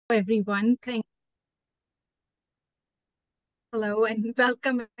everyone. Hello and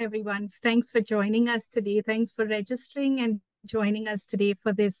welcome everyone. Thanks for joining us today. Thanks for registering and joining us today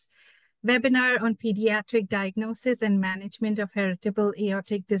for this webinar on pediatric diagnosis and management of heritable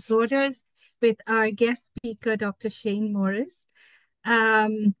aortic disorders with our guest speaker, Dr. Shaine Morris. I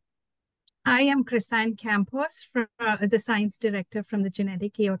am Chrisanne Campos, the Science Director from the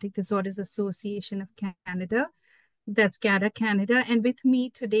Genetic Aortic Disorders Association of Canada. That's GADA Canada. And with me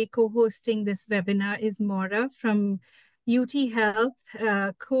today co-hosting this webinar is Maura from UT Health,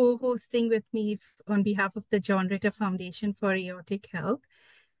 co-hosting with me on behalf of the John Ritter Foundation for Aortic Health.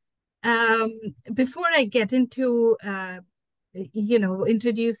 Before I get into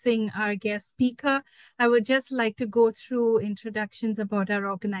introducing our guest speaker, I would just like to go through introductions about our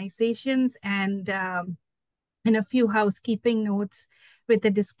organizations and a few housekeeping notes with the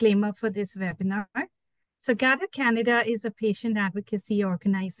disclaimer for this webinar. So GADA Canada is a patient advocacy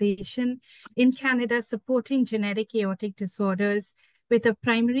organization in Canada supporting genetic aortic disorders with a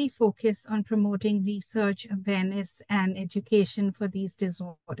primary focus on promoting research, awareness, and education for these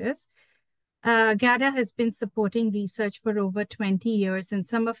disorders. GADA has been supporting research for over 20 years, and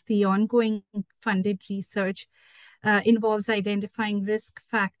some of the ongoing funded research involves identifying risk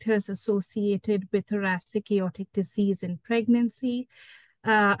factors associated with thoracic aortic disease in pregnancy,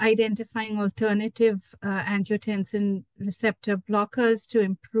 identifying alternative angiotensin receptor blockers to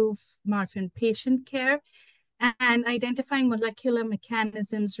improve Marfan patient care, and identifying molecular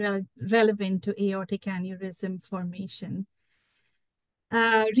mechanisms relevant to aortic aneurysm formation.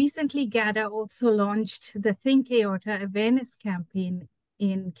 Recently, GADA also launched the Think Aorta awareness campaign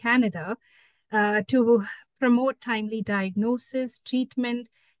in Canada to promote timely diagnosis, treatment,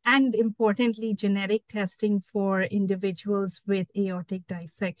 and importantly, genetic testing for individuals with aortic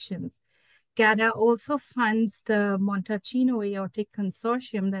dissections. GADA also funds the Montalcino Aortic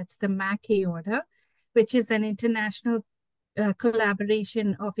Consortium, that's the MAC Aorta, which is an international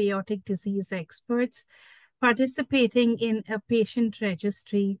collaboration of aortic disease experts participating in a patient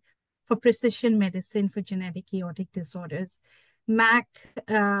registry for precision medicine for genetic aortic disorders. MAC,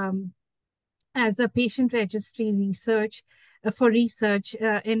 as a patient registry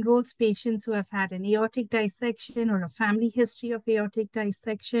enrolls patients who have had an aortic dissection or a family history of aortic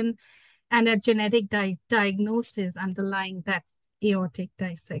dissection and a genetic diagnosis underlying that aortic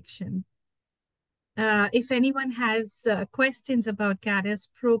dissection. If anyone has questions about GADA's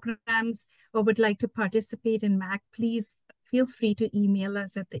programs or would like to participate in MAC, please feel free to email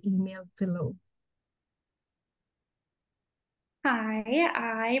us at the email below. Hi,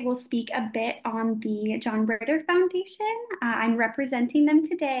 I will speak a bit on the John Ritter Foundation. I'm representing them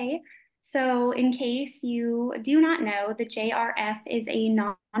today. So in case you do not know, the JRF is a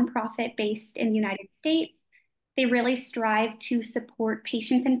nonprofit based in the United States. They really strive to support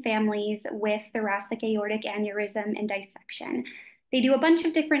patients and families with thoracic aortic aneurysm and dissection. They do a bunch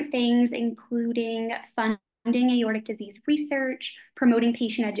of different things, including funding aortic disease research, promoting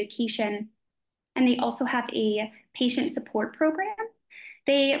patient education, and they also have a patient support program.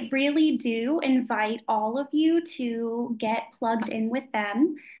 They really do invite all of you to get plugged in with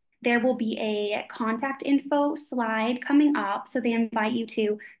them. There will be a contact info slide coming up, so they invite you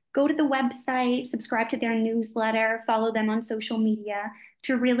to go to the website, subscribe to their newsletter, follow them on social media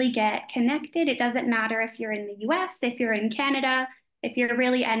to really get connected. It doesn't matter if you're in the US, if you're in Canada, if you're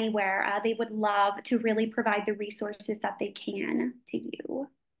really anywhere, they would love to really provide the resources that they can to you.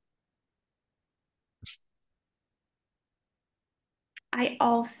 I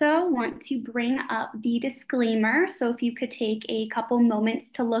also want to bring up the disclaimer. So if you could take a couple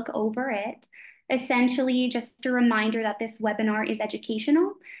moments to look over it. Essentially, just a reminder that this webinar is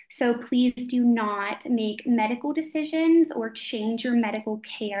educational. So please do not make medical decisions or change your medical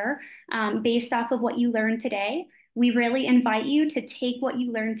care based off of what you learned today. We really invite you to take what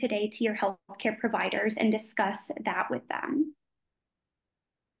you learned today to your healthcare providers and discuss that with them.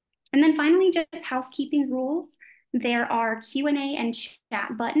 And then finally, just housekeeping rules. There are Q&A and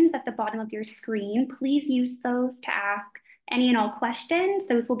chat buttons at the bottom of your screen. Please use those to ask any and all questions.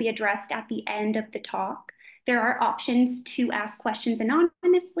 Those will be addressed at the end of the talk. There are options to ask questions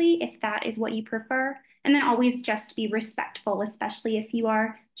anonymously if that is what you prefer. And then always just be respectful, especially if you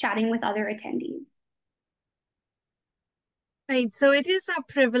are chatting with other attendees. Right, so it is our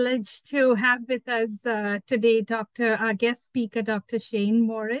privilege to have with us today our guest speaker, Dr. Shaine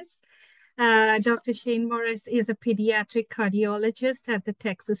Morris. Dr. Shaine Morris is a pediatric cardiologist at the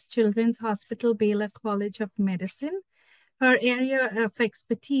Texas Children's Hospital Baylor College of Medicine. Her area of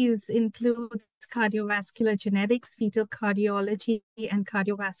expertise includes cardiovascular genetics, fetal cardiology, and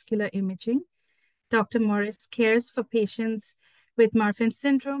cardiovascular imaging. Dr. Morris cares for patients with Marfan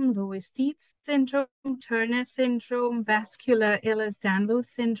syndrome, Loeys-Dietz syndrome, Turner syndrome, vascular Ehlers-Danlos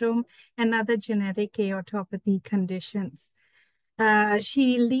syndrome, and other genetic aortopathy conditions.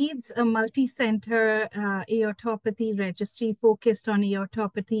 She leads a multi-center aortopathy registry focused on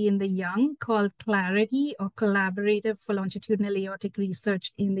aortopathy in the young called CLARITY, or Collaborative for Longitudinal Aortic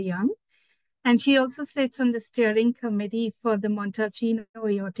Research in the Young. And she also sits on the steering committee for the Montalcino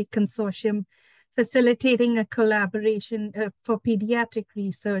Aortic Consortium, facilitating a collaboration for pediatric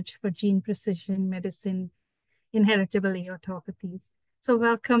research for gene precision medicine in heritable aortopathies. So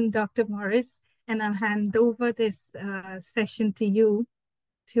welcome, Dr. Morris, and I'll hand over this session to you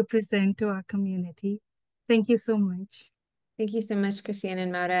to present to our community. Thank you so much. Thank you so much, Christiane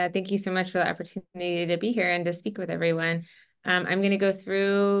and Mauda. Thank you so much for the opportunity to be here and to speak with everyone. I'm going to go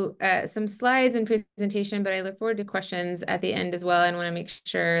through some slides and presentation, but I look forward to questions at the end as well, and want to make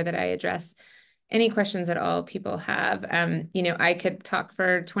sure that I address any questions at all people have. You know, I could talk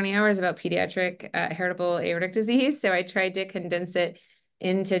for 20 hours about pediatric heritable aortic disease, so I tried to condense it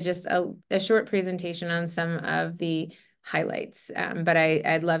into just a short presentation on some of the highlights, but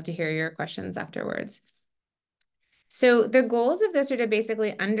I'd love to hear your questions afterwards. So the goals of this are to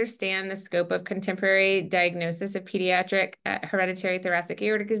basically understand the scope of contemporary diagnosis of pediatric hereditary thoracic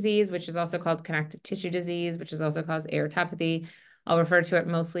aortic disease, which is also called connective tissue disease, which is also called aortopathy. I'll refer to it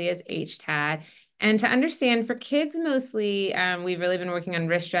mostly as HTAD. And to understand for kids mostly, we've really been working on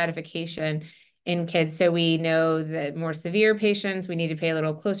risk stratification in kids. So we know that more severe patients we need to pay a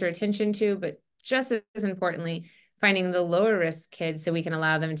little closer attention to, but just as importantly, finding the lower risk kids so we can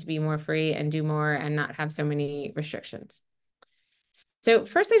allow them to be more free and do more and not have so many restrictions. So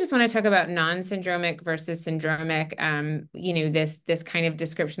first, I just want to talk about non-syndromic versus syndromic, you know, this kind of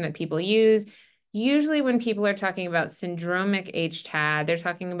description that people use. Usually when people are talking about syndromic HTAD, they're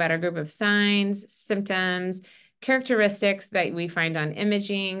talking about a group of signs, symptoms, characteristics that we find on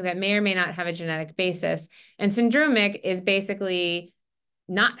imaging that may or may not have a genetic basis. And syndromic is basically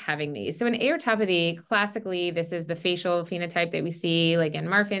not having these. So in aortopathy, classically, this is the facial phenotype that we see, like in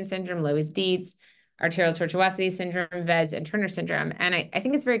Marfan syndrome, Loeys-Dietz, arterial tortuosity syndrome, VEDS, and Turner syndrome. And I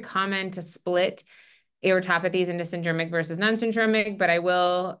think it's very common to split aortopathies into syndromic versus non-syndromic, but I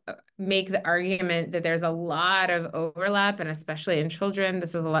will make the argument that there's a lot of overlap, and especially in children,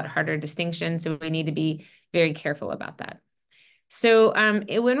 this is a lot harder distinction, so we need to be very careful about that. So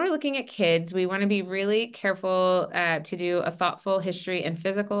when we're looking at kids, we want to be really careful to do a thoughtful history and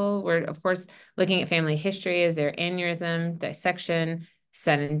physical. We're, of course, looking at family history. Is there aneurysm, dissection,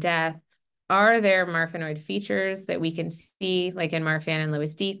 sudden death? Are there Marfanoid features that we can see, like in Marfan and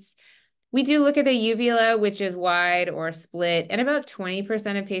Loeys-Dietz? We do look at the uvula, which is wide or split, and about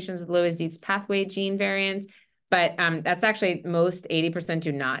 20% of patients with Loeys-Dietz pathway gene variants, but that's actually most 80%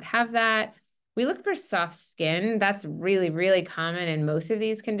 do not have that. We look for soft skin. That's really, really common in most of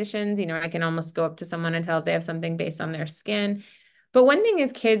these conditions. You know, I can almost go up to someone and tell if they have something based on their skin. But one thing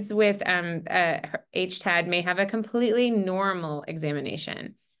is kids with HTAD may have a completely normal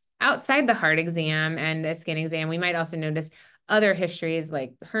examination. Outside the heart exam and the skin exam, we might also notice other histories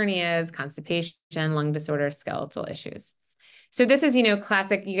like hernias, constipation, lung disorder, skeletal issues. So this is, you know,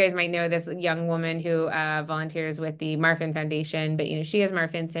 classic. You guys might know this young woman who volunteers with the Marfan Foundation, but, you know, she has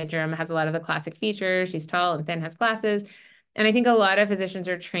Marfan syndrome, has a lot of the classic features. She's tall and thin, has glasses. And I think a lot of physicians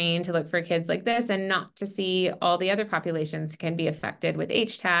are trained to look for kids like this and not to see all the other populations can be affected with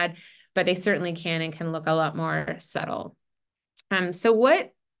HTAD, but they certainly can and can look a lot more subtle. So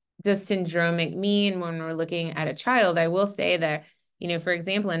what does syndromic mean when we're looking at a child? I will say that, you know, for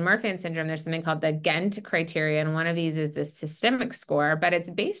example, in Marfan syndrome, there's something called the Ghent criteria, and one of these is the systemic score, but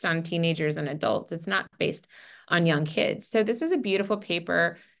it's based on teenagers and adults. It's not based on young kids. So this was a beautiful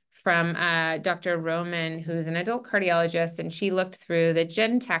paper from Dr. Roman, who's an adult cardiologist, and she looked through the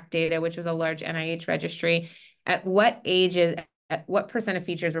GenTAC data, which was a large NIH registry, at what ages, at what percent of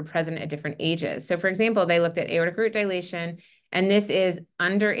features were present at different ages. So for example, they looked at aortic root dilation, and this is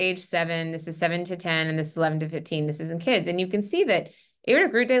under age 7, this is 7 to 10, and this is 11 to 15. This is in kids. And you can see that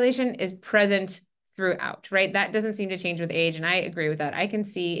aortic root dilation is present throughout, right? That doesn't seem to change with age, and I agree with that. I can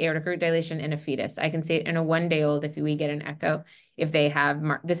see aortic root dilation in a fetus. I can see it in a 1-day-old if we get an echo, if they have,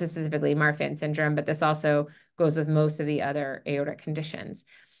 this is specifically Marfan syndrome, but this also goes with most of the other aortic conditions.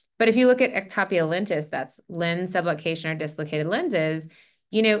 But if you look at ectopia lentis, that's lens subluxation or dislocated lenses,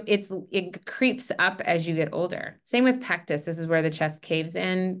 you know, it creeps up as you get older. Same with pectus. This is where the chest caves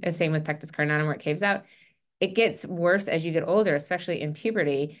in. Same with pectus carinatum where it caves out. It gets worse as you get older, especially in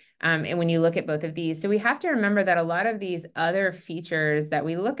puberty. And when you look at both of these, so we have to remember that a lot of these other features that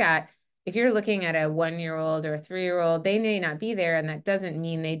we look at if you're looking at a 1-year-old or a 3-year-old, they may not be there, and that doesn't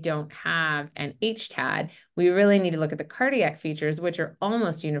mean they don't have an HTAD. We really need to look at the cardiac features, which are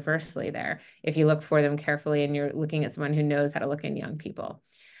almost universally there if you look for them carefully and you're looking at someone who knows how to look in young people.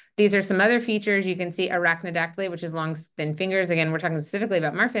 These are some other features. You can see arachnodactyly, which is long, thin fingers. Again, we're talking specifically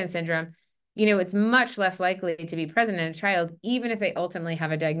about Marfan syndrome. You know, it's much less likely to be present in a child, even if they ultimately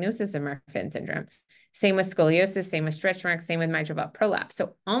have a diagnosis of Marfan syndrome. Same with scoliosis, same with stretch marks, same with mitral valve prolapse.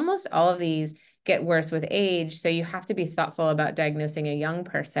 So almost all of these get worse with age. So you have to be thoughtful about diagnosing a young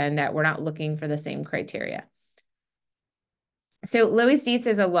person that we're not looking for the same criteria. So Loeys-Dietz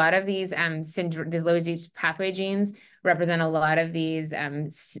is a lot of these these Loeys-Dietz pathway genes represent a lot of these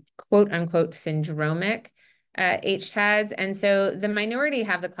quote unquote syndromic HTADs. And so the minority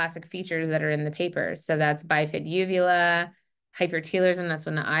have the classic features that are in the papers. So that's bifid uvula, hypertelorism, that's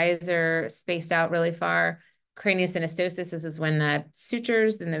when the eyes are spaced out really far. Craniosynostosis, this is when the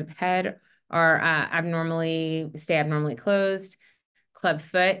sutures in the head are stay abnormally closed. Club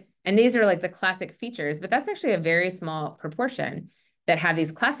foot. And these are like the classic features, but that's actually a very small proportion that have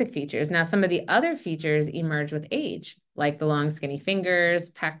these classic features. Now, some of the other features emerge with age, like the long skinny fingers,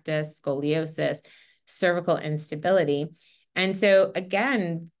 pectus, scoliosis, cervical instability. And so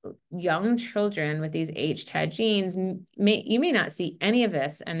again, young children with these HTAD genes, you may not see any of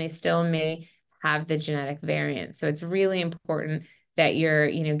this, and they still may have the genetic variant. So it's really important that you're,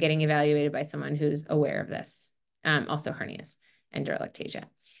 getting evaluated by someone who's aware of this. Also hernias and dural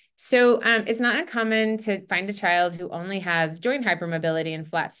So it's not uncommon to find a child who only has joint hypermobility and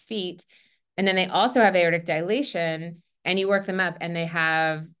flat feet, and then they also have aortic dilation, and you work them up and they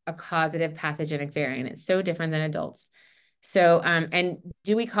have a causative pathogenic variant. It's so different than adults. So, and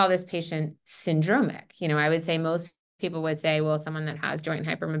do we call this patient syndromic? I would say most people would say, well, someone that has joint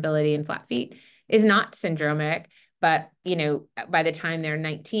hypermobility and flat feet is not syndromic. But, by the time they're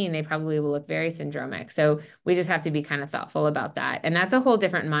 19, they probably will look very syndromic. So we just have to be kind of thoughtful about that. And that's a whole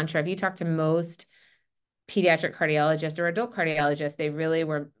different mantra. If you talk to most pediatric cardiologists or adult cardiologists, they really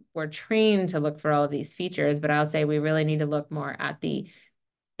were trained to look for all of these features. But I'll say we really need to look more at the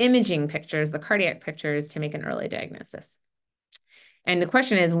imaging pictures, the cardiac pictures, to make an early diagnosis. And the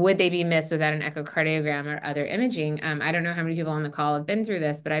question is, would they be missed without an echocardiogram or other imaging? I don't know how many people on the call have been through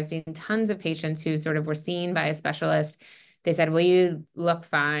this, but I've seen tons of patients who sort of were seen by a specialist. They said, well, you look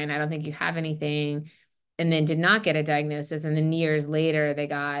fine. I don't think you have anything. And then did not get a diagnosis. And then years later, they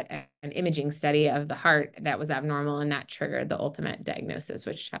got an imaging study of the heart that was abnormal, and that triggered the ultimate diagnosis,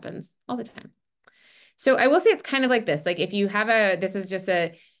 which happens all the time. So I will say it's kind of like this. Like if you have this is just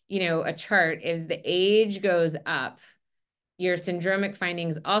a chart, is the age goes up, your syndromic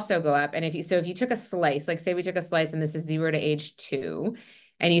findings also go up. And if you took a slice, like say we took a slice and this is 0 to age 2,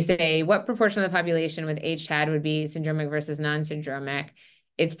 and you say what proportion of the population with HTAD would be syndromic versus non-syndromic,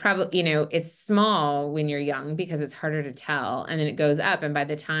 it's probably, it's small when you're young because it's harder to tell. And then it goes up. And by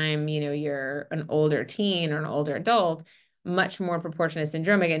the time, you're an older teen or an older adult, much more proportion is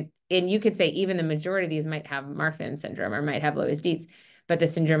syndromic. And you could say even the majority of these might have Marfan syndrome or might have Loeys-Dietz, but the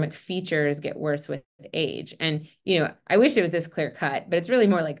syndromic features get worse with age. And, I wish it was this clear cut, but it's really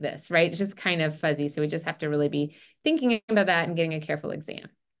more like this, right? It's just kind of fuzzy. So we just have to really be thinking about that and getting a careful exam.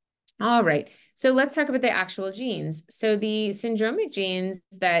 All right. So let's talk about the actual genes. So the syndromic genes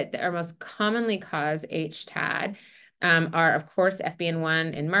that are most commonly cause HTAD are, of course,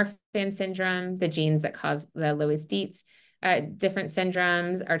 FBN1 and Marfan syndrome, the genes that cause the Loeys-Dietz different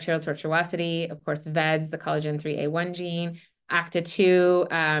syndromes, arterial tortuosity, of course, VEDS, the collagen 3A1 gene,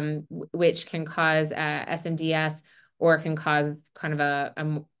 ACTA2, which can cause SMDS, or can cause kind of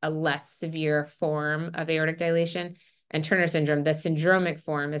a less severe form of aortic dilation. And Turner syndrome, the syndromic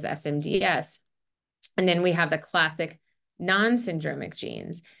form is SMDS. And then we have the classic non-syndromic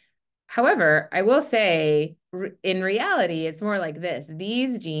genes. However, I will say in reality, it's more like this.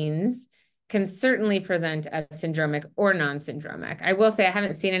 These genes can certainly present as syndromic or non-syndromic. I will say I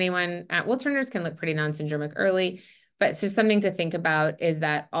haven't seen anyone, Turners can look pretty non-syndromic early, but it's just something to think about is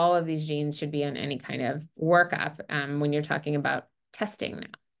that all of these genes should be on any kind of workup when you're talking about testing now.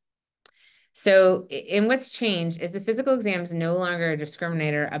 So in what's changed is the physical exam is no longer a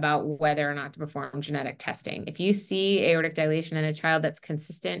discriminator about whether or not to perform genetic testing. If you see aortic dilation in a child that's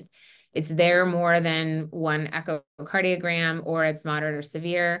consistent, it's there more than one echocardiogram, or it's moderate or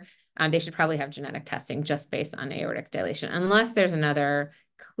severe, they should probably have genetic testing just based on aortic dilation, unless there's another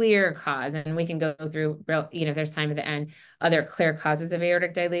clear cause. And we can go through, if there's time at the end, other clear causes of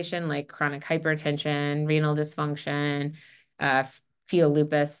aortic dilation, like chronic hypertension, renal dysfunction, fetal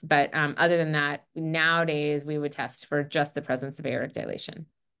lupus. But other than that, nowadays we would test for just the presence of aortic dilation.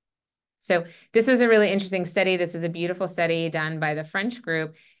 So this was a really interesting study. This was a beautiful study done by the French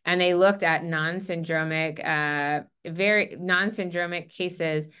group, and they looked at non-syndromic, very non-syndromic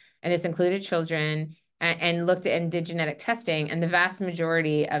cases, and this included children, and looked at and did genetic testing, and the vast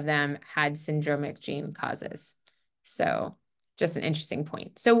majority of them had syndromic gene causes. So just an interesting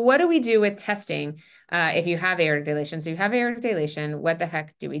point. So what do we do with testing if you have aortic dilation? So you have aortic dilation, what the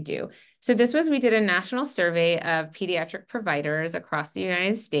heck do we do? So we did a national survey of pediatric providers across the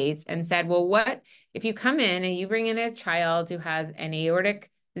United States and said, well, what if you come in and you bring in a child who has an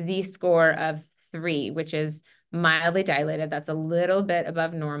aortic Z-score of 3, which is mildly dilated, that's a little bit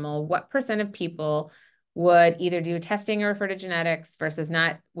above normal, what percent of people would either do testing or refer to genetics versus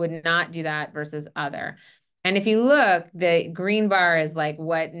would not do that versus other? And if you look, the green bar is like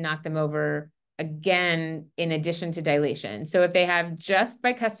what knocked them over again, in addition to dilation. So if they have just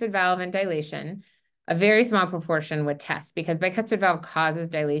bicuspid valve and dilation, a very small proportion would test, because bicuspid valve causes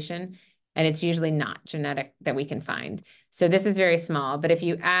dilation, and it's usually not genetic that we can find. So this is very small. But if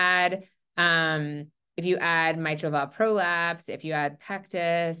you add mitral valve prolapse, if you add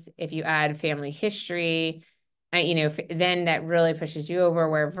pectus, if you add family history, then that really pushes you over,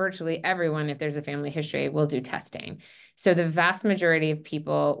 where virtually everyone, if there's a family history, will do testing. So the vast majority of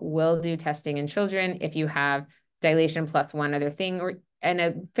people will do testing in children if you have dilation plus one other thing, and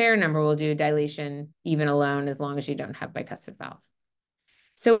a fair number will do dilation even alone, as long as you don't have bicuspid valve.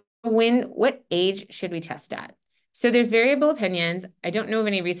 So what age should we test at? So there's variable opinions. I don't know of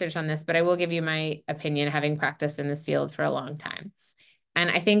any research on this, but I will give you my opinion, having practiced in this field for a long time.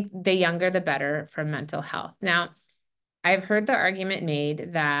 And I think the younger, the better for mental health. Now, I've heard the argument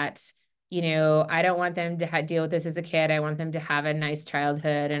made that, I don't want them to deal with this as a kid. I want them to have a nice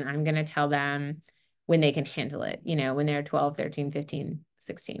childhood, and I'm going to tell them when they can handle it, when they're 12, 13, 15,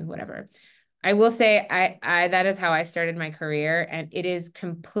 16, whatever. I will say that is how I started my career, and it is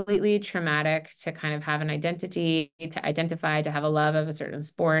completely traumatic to kind of have an identity, to identify, to have a love of a certain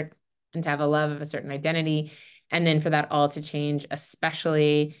sport, and to have a love of a certain identity, and then for that all to change,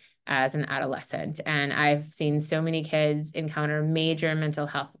 especially as an adolescent. And I've seen so many kids encounter major mental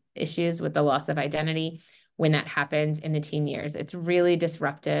health issues with the loss of identity when that happens in the teen years. It's really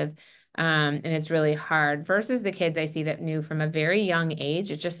disruptive. And it's really hard, versus the kids I see that knew from a very young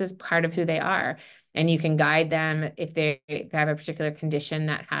age. It just is part of who they are. And you can guide them if they have a particular condition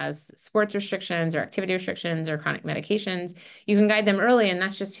that has sports restrictions or activity restrictions or chronic medications. You can guide them early, and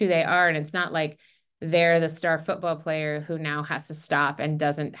that's just who they are. And it's not like they're the star football player who now has to stop and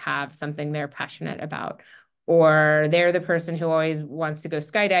doesn't have something they're passionate about. Or they're the person who always wants to go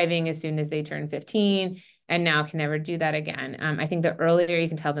skydiving as soon as they turn 15 and now can never do that again. I think the earlier you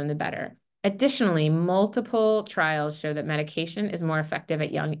can tell them, the better. Additionally, multiple trials show that medication is more effective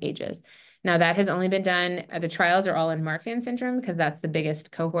at young ages. Now, that has only been done, the trials are all in Marfan syndrome, because that's the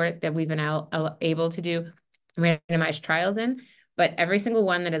biggest cohort that we've been able to do randomized trials in. But every single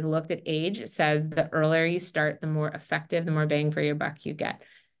one that has looked at age says the earlier you start, the more effective, the more bang for your buck you get.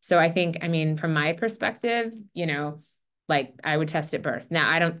 So I think, from my perspective, like I would test at birth. Now,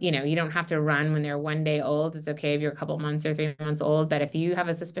 I don't, you don't have to run when they're 1 day old. It's okay if you're a couple months or 3 months old. But if you have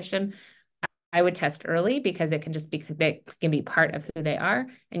a suspicion, I would test early, because it can just be, that can be part of who they are,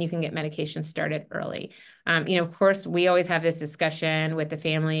 and you can get medication started early. Of course, we always have this discussion with the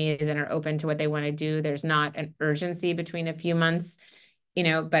families and are open to what they want to do. There's not an urgency between a few months,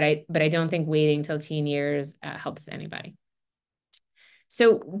 but I don't think waiting till teen years helps anybody.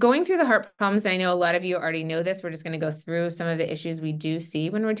 So going through the heart problems, I know a lot of you already know this. We're just going to go through some of the issues we do see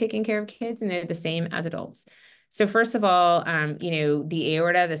when we're taking care of kids, and they're the same as adults. So first of all, the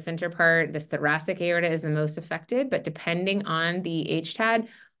aorta, the center part, this thoracic aorta is the most affected, but depending on the HTAD,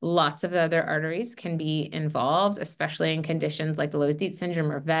 lots of the other arteries can be involved, especially in conditions like the Loeys-Dietz syndrome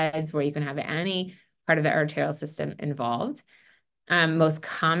or VEDS, where you can have any part of the arterial system involved. Most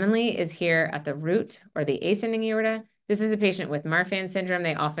commonly is here at the root or the ascending aorta. This is a patient with Marfan syndrome.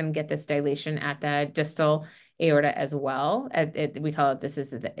 They often get this dilation at the distal aorta as well. We call it, this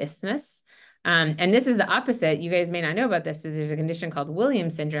is the isthmus. And this is the opposite. You guys may not know about this, but there's a condition called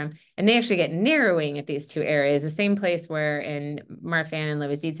Williams syndrome, and they actually get narrowing at these two areas, the same place where in Marfan and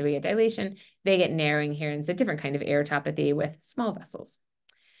Loeys-Dietz we get dilation, they get narrowing here, and it's a different kind of aortopathy with small vessels.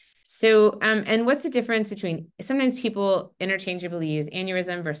 So, and what's the difference between, sometimes people interchangeably use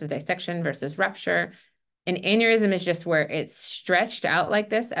aneurysm versus dissection versus rupture. An aneurysm is just where it's stretched out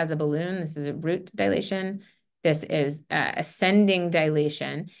like this as a balloon. This is a root dilation. This is ascending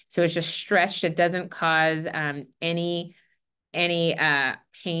dilation. So it's just stretched. It doesn't cause any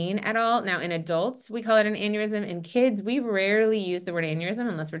pain at all. Now, in adults, we call it an aneurysm. In kids, we rarely use the word aneurysm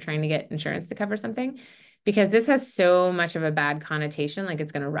unless we're trying to get insurance to cover something. because this has so much of a bad connotation, like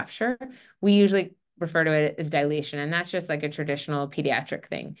it's going to rupture. We usually refer to it as dilation. And that's just like a traditional pediatric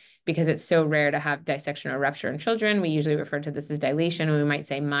thing because it's so rare to have dissection or rupture in children. We usually refer to this as dilation, and we might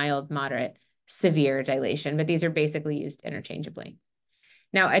say mild, moderate, severe dilation, but these are basically used interchangeably.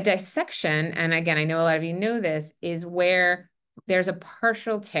 Now, a dissection, and again, I know a lot of you know this, is where there's a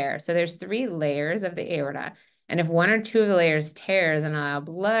partial tear. So there's 3 layers of the aorta. And if 1 or 2 of the layers tears and allow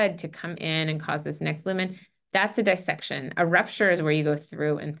blood to come in and cause this next lumen, that's a dissection. A rupture is where you go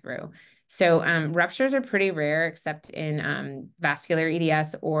through and through. So ruptures are pretty rare, except in vascular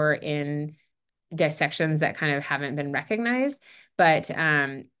EDS or in dissections that kind of haven't been recognized. But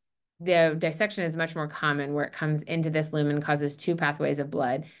the dissection is much more common where it comes into this lumen, causes 2 pathways of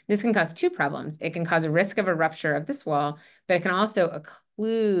blood. This can cause 2 problems. It can cause a risk of a rupture of this wall, but it can also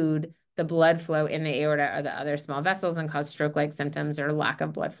occlude the blood flow in the aorta or the other small vessels and cause stroke-like symptoms or lack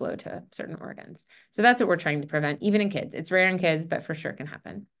of blood flow to certain organs. So that's what we're trying to prevent, even in kids. It's rare in kids, but for sure can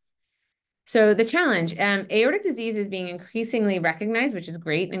happen. So the challenge, aortic disease is being increasingly recognized, which is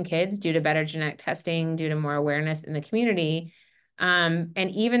great in kids due to better genetic testing, due to more awareness in the community. And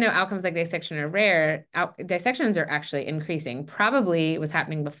even though outcomes like dissection are rare, dissections are actually increasing. Probably it was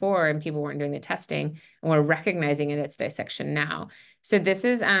happening before and people weren't doing the testing, and we're recognizing it as dissection now. So this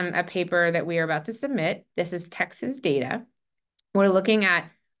is a paper that we are about to submit. This is Texas data. We're looking at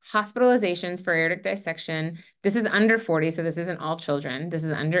hospitalizations for aortic dissection. This is under 40, so this isn't all children. This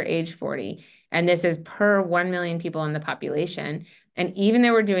is under age 40. And this is per 1 million people in the population. And even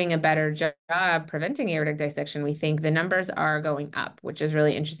though we're doing a better job preventing aortic dissection, we think the numbers are going up, which is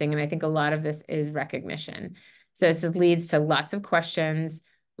really interesting. And I think a lot of this is recognition. So this leads to lots of questions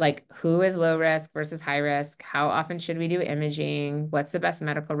like who is low risk versus high risk? How often should we do imaging? What's the best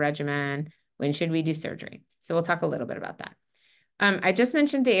medical regimen? When should we do surgery? So we'll talk a little bit about that. I just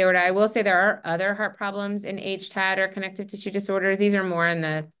mentioned the aorta. I will say there are other heart problems in HTAD or connective tissue disorders. These are more in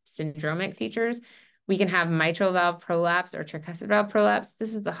the syndromic features. We can have mitral valve prolapse or tricuspid valve prolapse.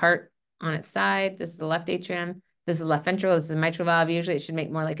 This is the heart on its side. This is the left atrium. This is left ventricle. This is a mitral valve. Usually it should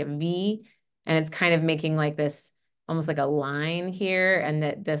make more like a V, and it's kind of making like this, almost like a line here, and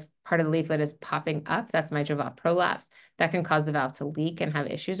that this part of the leaflet is popping up. That's mitral valve prolapse. That can cause the valve to leak and have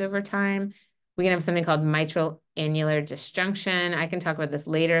issues over time. We can have something called mitral annular disjunction. I can talk about this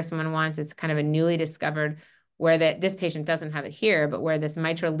later if someone wants. It's kind of a newly discovered where this patient doesn't have it here, but where this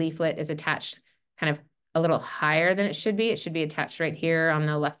mitral leaflet is attached kind of a little higher than it should be. It should be attached right here on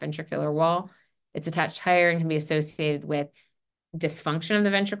the left ventricular wall. It's attached higher and can be associated with dysfunction of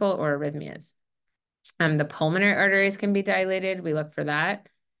the ventricle or arrhythmias. The pulmonary arteries can be dilated. We look for that.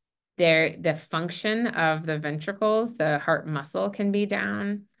 The function of the ventricles, the heart muscle can be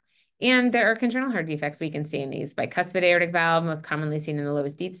down. And there are congenital heart defects we can see in these. Bicuspid aortic valve, most commonly seen in the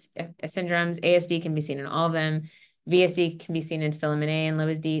Loeys-Dietz syndromes. ASD can be seen in all of them. VSD can be seen in filament A and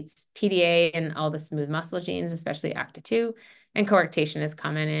Loeys-Dietz. PDA in all the smooth muscle genes, especially ACTA2. And coarctation is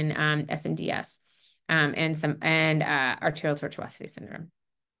common in SNDS and arterial tortuosity syndrome.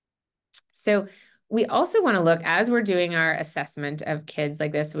 So we also want to look, as we're doing our assessment of kids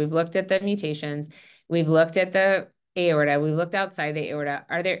like this, we've looked at the mutations, we've looked at the aorta, we've looked outside the aorta.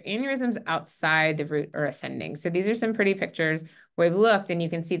 Are there aneurysms outside the root or ascending? So these are some pretty pictures where we've looked, and you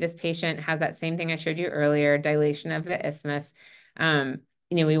can see this patient has that same thing I showed you earlier, dilation of the isthmus.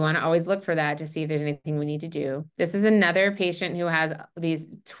 We want to always look for that to see if there's anything we need to do. This is another patient who has these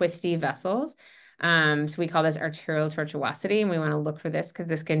twisty vessels. So we call this arterial tortuosity, and we want to look for this because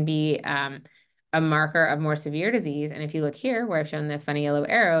this can be a marker of more severe disease. And if you look here, where I've shown the funny yellow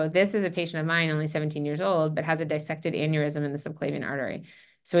arrow, this is a patient of mine, only 17 years old, but has a dissected aneurysm in the subclavian artery.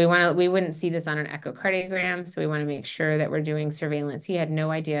 So we wouldn't see this on an echocardiogram. So we want to make sure that we're doing surveillance. He had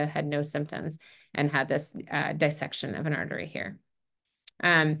no idea, had no symptoms, and had this dissection of an artery here.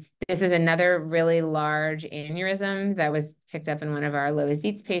 This is another really large aneurysm that was picked up in one of our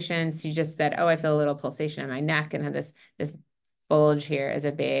Loeys-Dietz patients. She just said, oh, I feel a little pulsation in my neck, and had this bulge here as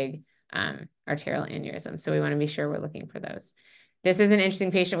a big arterial aneurysm. So we want to be sure we're looking for those. This is an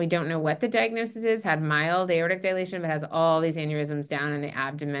interesting patient. We don't know what the diagnosis is, had mild aortic dilation, but has all these aneurysms down in the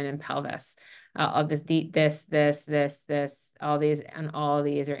abdomen and pelvis. All this, all these, and all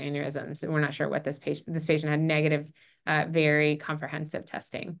these are aneurysms. So we're not sure what this patient had negative, very comprehensive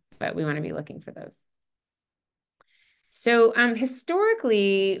testing, but we want to be looking for those. So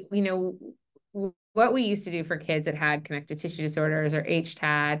historically, what we used to do for kids that had connective tissue disorders or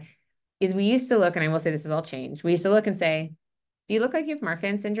HTAD is we used to look, and I will say this has all changed. We used to look and say, do you look like you have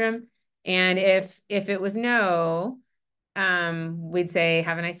Marfan syndrome? And if it was no, we'd say,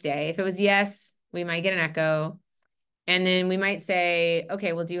 have a nice day. If it was yes, we might get an echo. And then we might say,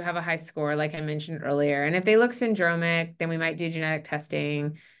 okay, well, do you have a high score, like I mentioned earlier? And if they look syndromic, then we might do genetic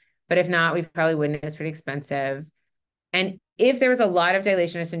testing. But if not, we probably wouldn't. It's pretty expensive. And if there was a lot of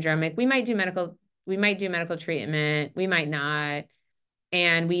dilation or syndromic, we might do medical treatment. We might not.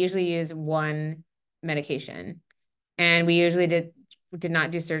 And we usually use one medication. And we usually did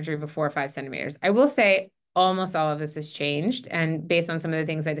not do surgery before 5 centimeters. I will say almost all of this has changed, and based on some of the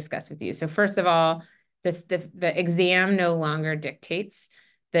things I discussed with you. So first of all, the exam no longer dictates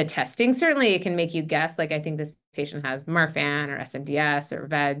the testing. Certainly it can make you guess, like I think this patient has Marfan or SMDS or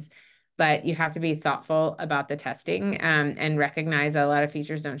VEDS, but you have to be thoughtful about the testing and recognize that a lot of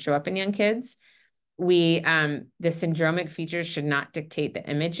features don't show up in young kids. The syndromic features should not dictate the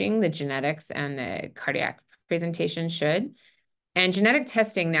imaging, the genetics and the cardiac presentation should. And genetic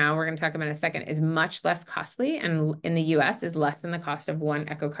testing now, we're going to talk about in a second, is much less costly, and in the US is less than the cost of one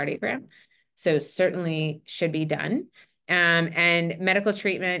echocardiogram. So certainly should be done. And medical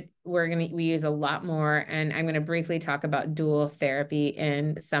treatment, we use a lot more. And I'm going to briefly talk about dual therapy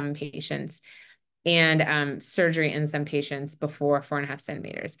in some patients and surgery in some patients before 4.5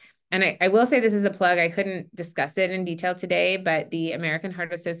 centimeters. And I will say this is a plug. I couldn't discuss it in detail today, but the American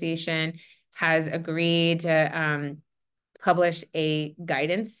Heart Association has agreed to publish a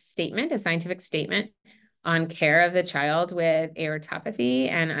guidance statement, a scientific statement on care of the child with aortopathy.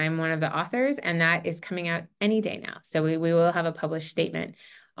 And I'm one of the authors, and that is coming out any day now. So we will have a published statement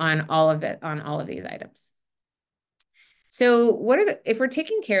on all of these items. So if we're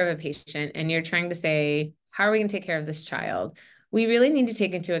taking care of a patient and you're trying to say, how are we going to take care of this child? We really need to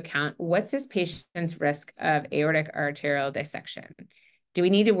take into account what's this patient's risk of aortic arterial dissection. Do we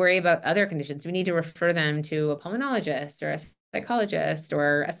need to worry about other conditions? Do we need to refer them to a pulmonologist or a psychologist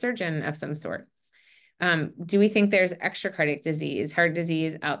or a surgeon of some sort? Do we think there's extracardiac disease, heart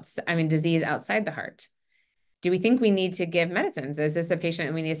disease, disease outside the heart? Do we think we need to give medicines? Is this a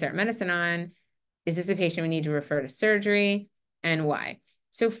patient we need to start medicine on? Is this a patient we need to refer to surgery, and why?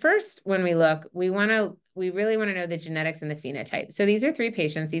 So first, when we look, we really want to know the genetics and the phenotype. So these are 3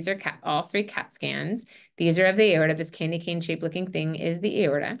 patients. These are all 3 CAT scans. These are of the aorta. This candy cane shaped looking thing is the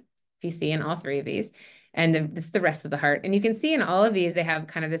aorta, if you see in all 3 of these. And it's the rest of the heart. And you can see in all of these, they have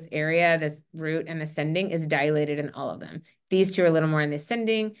kind of this area, this root and ascending is dilated in all of them. These 2 are a little more in the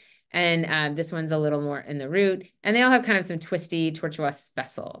ascending, and this one's a little more in the root. And they all have kind of some twisty, tortuous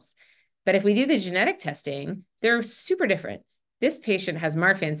vessels. But if we do the genetic testing, they're super different. This patient has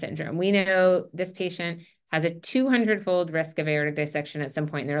Marfan syndrome. We know this patient has a 200-fold risk of aortic dissection at some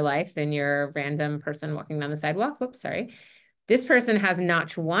point in their life than your random person walking down the sidewalk. Whoops, sorry. This person has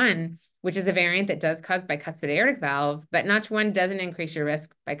Notch 1, which is a variant that does cause bicuspid aortic valve, but Notch 1 doesn't increase your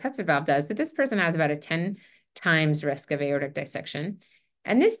risk. Bicuspid valve does, but this person has about a 10 times risk of aortic dissection.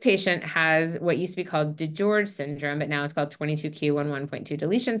 And this patient has what used to be called DeGeorge syndrome, but now it's called 22q11.2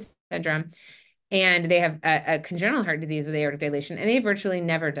 deletion syndrome. And they have a congenital heart disease with aortic dilation, and they virtually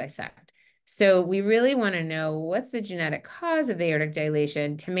never dissect. So we really want to know what's the genetic cause of the aortic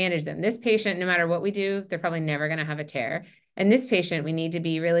dilation to manage them. This patient, no matter what we do, they're probably never going to have a tear. And this patient, we need to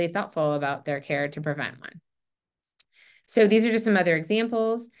be really thoughtful about their care to prevent one. So these are just some other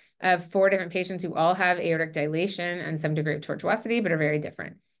examples of 4 different patients who all have aortic dilation and some degree of tortuosity, but are very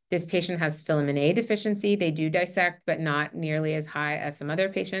different. This patient has filament A deficiency. They do dissect, but not nearly as high as some other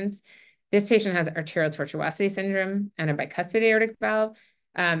patients. This patient has arterial tortuosity syndrome and a bicuspid aortic valve.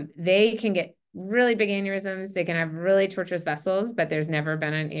 They can get really big aneurysms. They can have really tortuous vessels, but there's never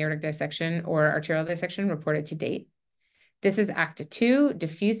been an aortic dissection or arterial dissection reported to date. This is ACTA 2,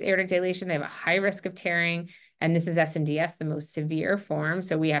 diffuse aortic dilation. They have a high risk of tearing. And this is SMDS, the most severe form.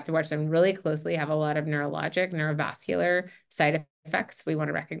 So we have to watch them really closely, have a lot of neurologic, neurovascular side effects. We want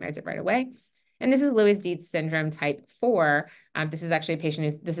to recognize it right away. And this is Loeys-Dietz syndrome type 4. This is actually a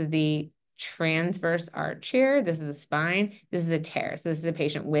patient this is the transverse arch here. This is the spine. This is a tear. So this is a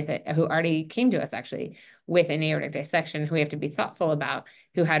patient with it who already came to us actually with an aortic dissection who we have to be thoughtful about,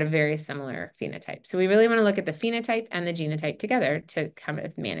 who had a very similar phenotype. So we really want to look at the phenotype and the genotype together to come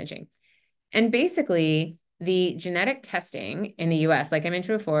with managing. And basically, the genetic testing in the US, like I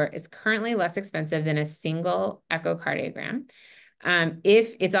mentioned before, is currently less expensive than a single echocardiogram.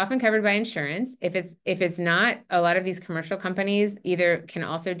 If it's often covered by insurance, if it's not, a lot of these commercial companies either can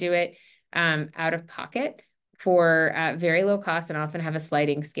also do it out of pocket for very low cost and often have a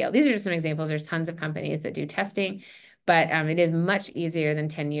sliding scale. These are just some examples. There's tons of companies that do testing, but it is much easier than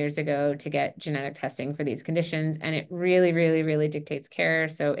 10 years ago to get genetic testing for these conditions. And it really, really, really dictates care.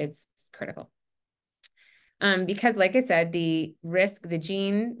 So it's critical. Because like I said, the risk, the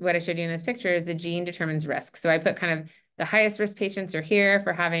gene, what I showed you in this picture is the gene determines risk. So I put kind of the highest risk patients are here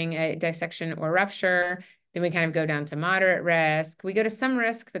for having a dissection or rupture. Then we kind of go down to moderate risk. We go to some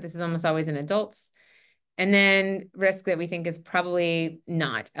risk, but this is almost always in adults. And then risk that we think is probably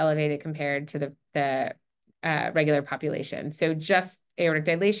not elevated compared to the regular population. So just aortic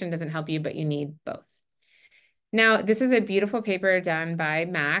dilation doesn't help you, but you need both. Now, this is a beautiful paper done by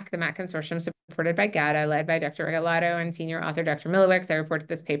MAC, the MAC Consortium, supported by GADA, led by Dr. Regalado and senior author Dr. Milowicz. I report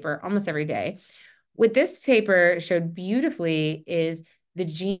this paper almost every day. What this paper showed beautifully is the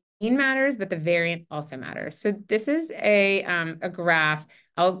gene matters, but the variant also matters. So this is a graph.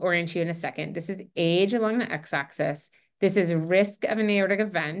 I'll orient you in a second. This is age along the x-axis. This is risk of an aortic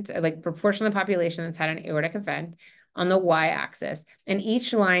event, like proportion of the population that's had an aortic event on the y-axis. And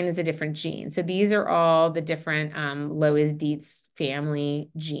each line is a different gene. So these are all the different Loeys-Dietz family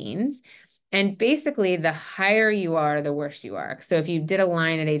genes. And basically, the higher you are, the worse you are. So if you did a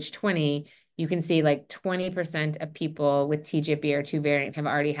line at age 20, you can see like 20% of people with TGFBR2 variant have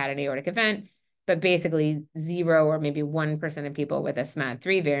already had an aortic event, but basically 0 or maybe 1% of people with a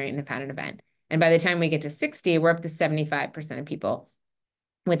SMAD3 variant have had an event. And by the time we get to 60, we're up to 75% of people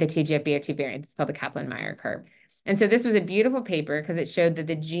with a TGFBR2 variant. It's called the Kaplan-Meier curve. And so this was a beautiful paper because it showed that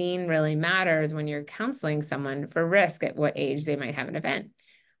the gene really matters when you're counseling someone for risk at what age they might have an event.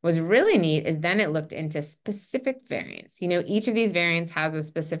 What's really neat is then it looked into specific variants. You know, each of these variants has a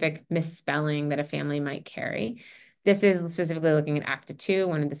specific misspelling that a family might carry. This is specifically looking at ACTA2,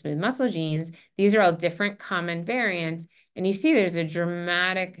 one of the smooth muscle genes. These are all different common variants. And you see there's a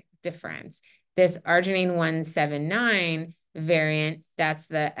dramatic difference. This arginine 179 variant, that's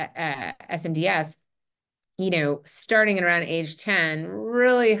the SMDS, you know, starting at around age 10,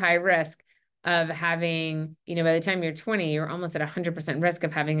 really high risk of having, you know, by the time you're 20, you're almost at 100% risk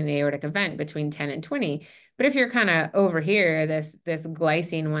of having an aortic event between 10 and 20. But if you're kind of over here, this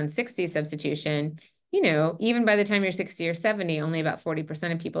glycine 160 substitution, you know, even by the time you're 60 or 70, only about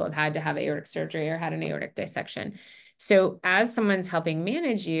 40% of people have had to have aortic surgery or had an aortic dissection. So as someone's helping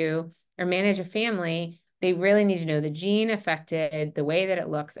manage you or manage a family, they really need to know the gene affected, the way that it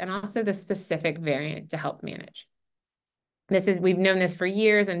looks, and also the specific variant to help manage. We've known this for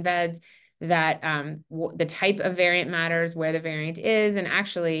years in VEDS, that the type of variant matters, where the variant is, and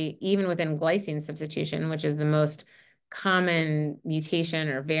actually even within glycine substitution, which is the most common mutation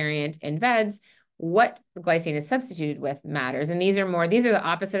or variant in VEDS, what glycine is substituted with matters. And these are the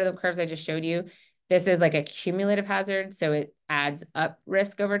opposite of the curves I just showed you. This is like a cumulative hazard, so it adds up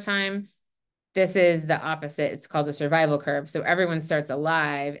risk over time. This is the opposite. It's called a survival curve. So everyone starts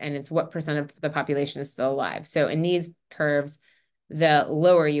alive, and it's what percent of the population is still alive. So in these curves, the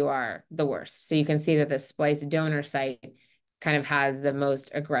lower you are, the worse. So you can see that the splice donor site kind of has the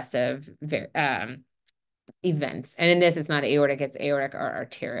most aggressive events. And in this, it's not aortic, it's aortic or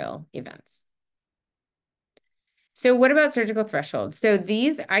arterial events. So what about surgical thresholds? So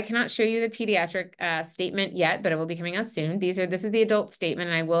these, I cannot show you the pediatric statement yet, but it will be coming out soon. This is the adult statement.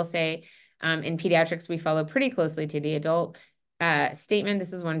 And I will say in pediatrics, we follow pretty closely to the adult statement.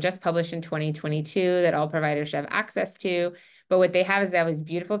 This is one just published in 2022 that all providers should have access to. But what they have is they have these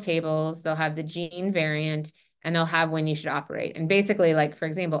beautiful tables. They'll have the gene variant, and they'll have when you should operate. And basically, like, for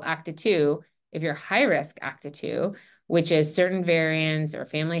example, ACTA2, if you're high risk ACTA2, which is certain variants or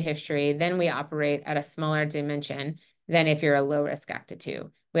family history, then we operate at a smaller dimension than if you're a low risk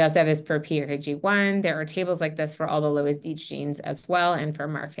ACTA2. We also have this per PRKG1. There are tables like this for all the Loeys-Dietz genes as well, and for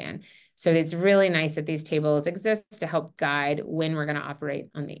Marfan. So it's really nice that these tables exist to help guide when we're going to operate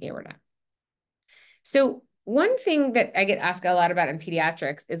on the aorta. So one thing that I get asked a lot about in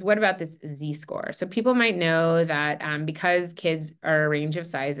pediatrics is, what about this Z-score? So people might know that because kids are a range of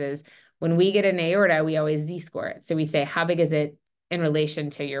sizes, when we get an aorta, we always Z-score it. So we say, how big is it in relation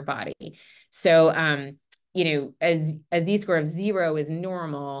to your body? So, you know, a Z-score of 0 is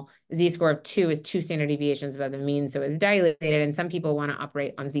normal. Z-score of 2 is 2 standard deviations above the mean, so it's dilated, and some people want to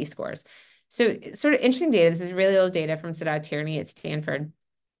operate on Z-scores. So sort of interesting data. This is really old data from Sadat Tierney at Stanford.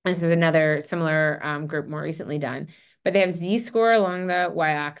 This is another similar group more recently done. But they have Z-score along the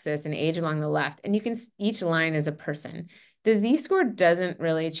y-axis and age along the left. And you can, each line is a person. The Z-score doesn't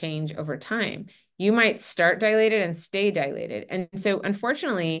really change over time. You might start dilated and stay dilated. And so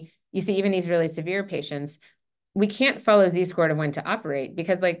unfortunately, you see even these really severe patients, we can't follow Z-score to when to operate,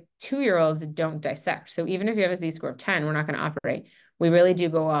 because like 2-year-olds don't dissect. So even if you have a Z-score of 10, we're not going to operate. We really do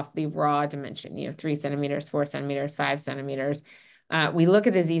go off the raw dimension, you know, 3 centimeters, 4 centimeters, 5 centimeters. We look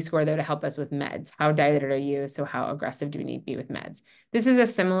at the Z-score, though, to help us with meds. How dilated are you? So how aggressive do we need to be with meds? This is a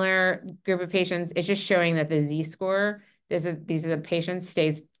similar group of patients. It's just showing that the Z-score, these are the patients,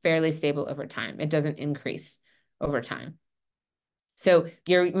 stays fairly stable over time. It doesn't increase over time. So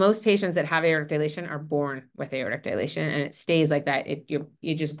most patients that have aortic dilation are born with aortic dilation, and it stays like that.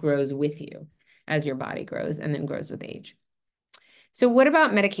 It just grows with you as your body grows and then grows with age. So what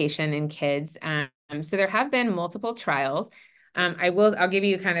about medication in kids? So there have been multiple trials. I'll give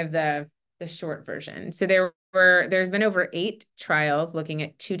you kind of the short version. So there's been over 8 trials looking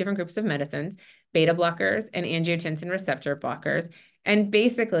at 2 different groups of medicines, beta blockers and angiotensin receptor blockers. And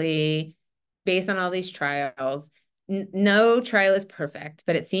basically, based on all these trials, no trial is perfect,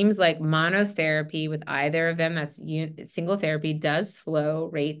 but it seems like monotherapy with either of them, that's single therapy, does slow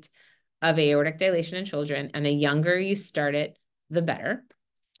rate of aortic dilation in children. And the younger you start it, the better.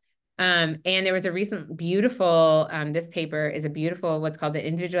 And there was a recent beautiful, this paper is a beautiful, what's called the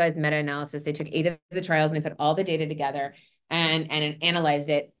individualized meta-analysis. They took 8 of the trials and they put all the data together and analyzed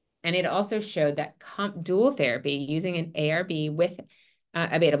it. And it also showed that dual therapy using an ARB with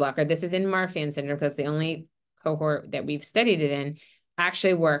a beta blocker, this is in Marfan syndrome because it's the only cohort that we've studied it in,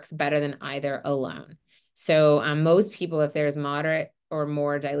 actually works better than either alone. So most people, if there's moderate or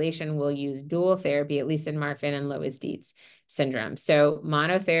more dilation, will use dual therapy, at least in Marfan and Loeys-Dietz syndrome. So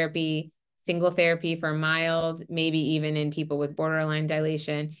monotherapy, single therapy for mild, maybe even in people with borderline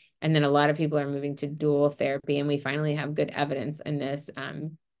dilation. And then a lot of people are moving to dual therapy. And we finally have good evidence in this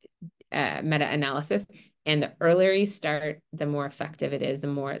meta-analysis. And the earlier you start, the more effective it is, the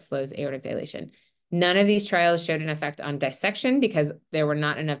more it slows aortic dilation. None of these trials showed an effect on dissection because there were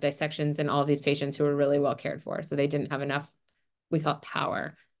not enough dissections in all of these patients who were really well cared for. So they didn't have enough, we call it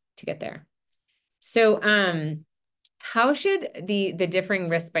power, to get there. So how should the differing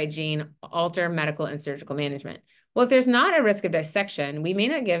risk by gene alter medical and surgical management? Well, if there's not a risk of dissection, we may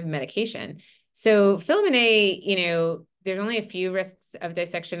not give medication. So filament A, there's only a few risks of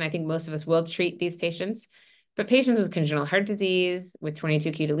dissection. I think most of us will treat these patients. But patients with congenital heart disease, with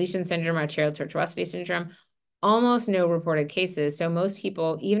 22q deletion syndrome, arterial tortuosity syndrome, almost no reported cases. So most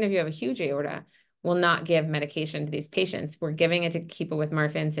people, even if you have a huge aorta, will not give medication to these patients. We're giving it to people with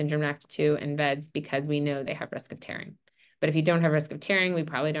Marfan syndrome, NAC2, and VEDS because we know they have risk of tearing. But if you don't have risk of tearing, we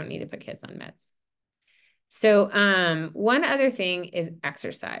probably don't need to put kids on meds. So one other thing is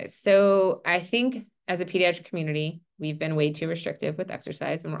exercise. So I think as a pediatric community, we've been way too restrictive with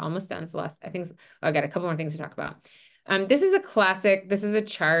exercise, and we're almost done. So I got a couple more things to talk about. This is a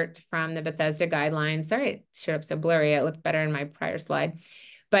chart from the Bethesda guidelines. Sorry, it showed up so blurry. It looked better in my prior slide.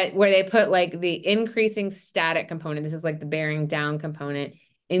 But where they put like the increasing static component, this is like the bearing down component,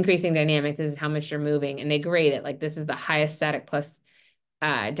 increasing dynamic, this is how much you're moving. And they grade it like this is the highest static plus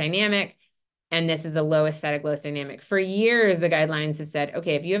dynamic. And this is the lowest static, lowest dynamic. For years, the guidelines have said,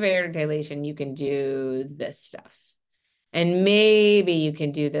 okay, if you have aortic dilation, you can do this stuff. And maybe you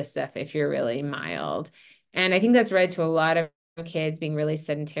can do this stuff if you're really mild. And I think that's led to a lot of kids being really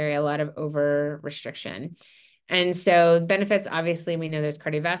sedentary, a lot of over restriction. And so benefits, obviously, we know there's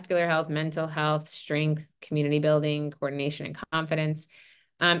cardiovascular health, mental health, strength, community building, coordination, and confidence.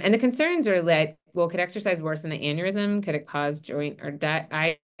 And the concerns are that, well, could exercise worsen the aneurysm? Could it cause joint or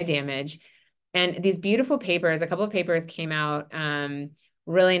eye damage? And these beautiful papers, a couple of papers came out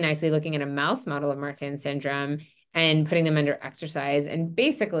really nicely looking at a mouse model of Marfan syndrome and putting them under exercise. And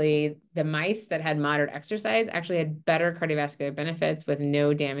basically, the mice that had moderate exercise actually had better cardiovascular benefits with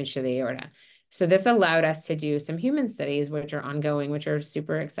no damage to the aorta. So this allowed us to do some human studies, which are ongoing, which are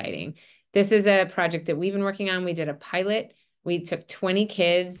super exciting. This is a project that we've been working on. We did a pilot. We took 20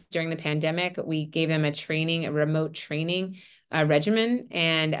 kids during the pandemic. We gave them a remote training regimen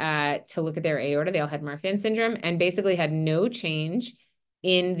and to look at their aorta. They all had Marfan syndrome and basically had no change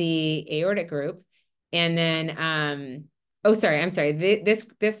in the aortic group. And then, I'm sorry.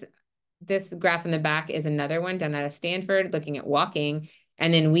 This graph in the back is another one done out of Stanford looking at walking.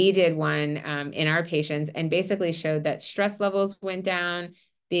 And then we did one in our patients and basically showed that stress levels went down,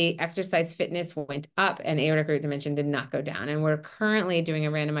 the exercise fitness went up, and aortic root dimension did not go down. And we're currently doing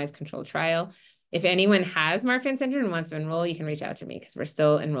a randomized controlled trial. If anyone has Marfan syndrome and wants to enroll, you can reach out to me because we're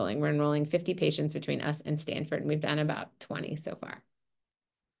still enrolling. We're enrolling 50 patients between us and Stanford, and we've done about 20 so far.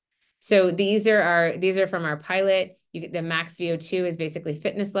 So these are from our pilot. The max VO2 is basically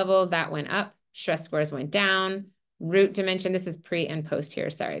fitness level. That went up. Stress scores went down. Root dimension, this is pre and post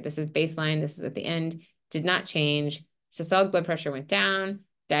here. Sorry, this is baseline. This is at the end. Did not change. Systolic blood pressure went down.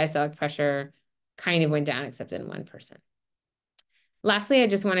 Diastolic pressure kind of went down, except in one person. Lastly, I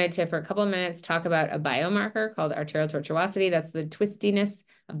just wanted to, for a couple of minutes, talk about a biomarker called arterial tortuosity. That's the twistiness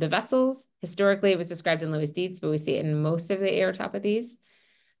of the vessels. Historically, it was described in Loeys-Dietz, but we see it in most of the aortopathies.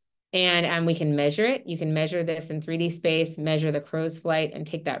 And we can measure it. You can measure this in 3D space, measure the crow's flight, and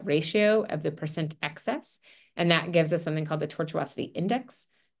take that ratio of the percent excess. And that gives us something called the tortuosity index.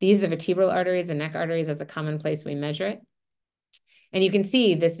 These are the vertebral arteries, the neck arteries. That's a common place we measure it. And you can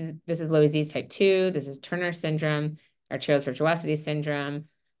see this is Loeys-Dietz type 2. This is Turner syndrome, arterial tortuosity syndrome.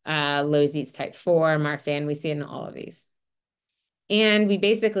 Loeys-Dietz type 4, Marfan. We see it in all of these. And we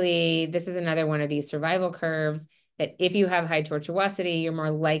basically, this is another one of these survival curves that if you have high tortuosity, you're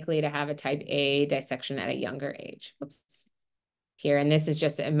more likely to have a type A dissection at a younger age. Oops. Here, and this is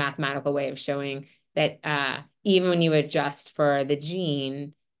just a mathematical way of showing that even when you adjust for the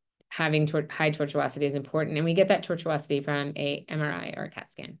gene, having high tortuosity is important. And we get that tortuosity from a MRI or a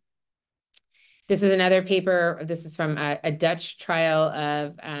CAT scan. This is another paper. This is from a Dutch trial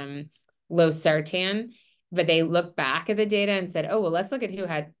of losartan, but they looked back at the data and said, oh, well, let's look at who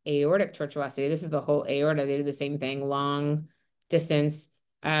had aortic tortuosity. This is the whole aorta. They did the same thing, long distance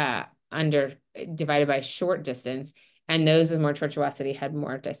divided by short distance. And those with more tortuosity had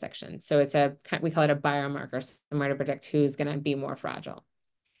more dissection. So it's we call it a biomarker, somewhere to predict who's going to be more fragile.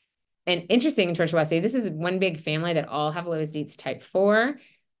 And interesting in tortuosity, this is one big family that all have Loeys-Dietz type 4.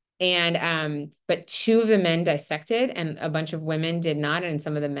 And but 2 of the men dissected and a bunch of women did not, and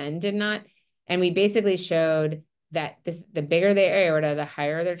some of the men did not. And we basically showed that the bigger their aorta, the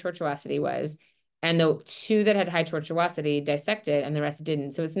higher their tortuosity was. And the 2 that had high tortuosity dissected and the rest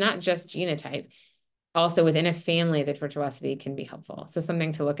didn't. So it's not just genotype. Also within a family, the tortuosity can be helpful. So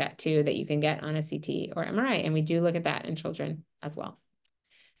something to look at too that you can get on a CT or MRI. And we do look at that in children as well.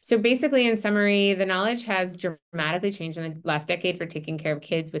 So basically, in summary, the knowledge has dramatically changed in the last decade for taking care of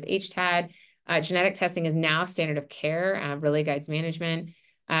kids with HTAD. Genetic testing is now standard of care, really guides management.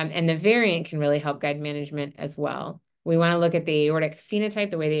 And the variant can really help guide management as well. We want to look at the aortic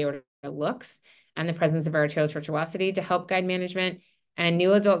phenotype, the way the aorta looks, and the presence of arterial tortuosity to help guide management. And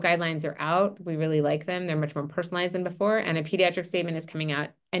new adult guidelines are out. We really like them. They're much more personalized than before. And a pediatric statement is coming out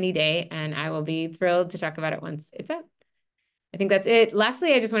any day. And I will be thrilled to talk about it once it's out. I think that's it.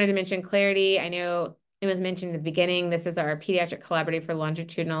 Lastly, I just wanted to mention Clarity. I know it was mentioned at the beginning. This is our pediatric collaborative for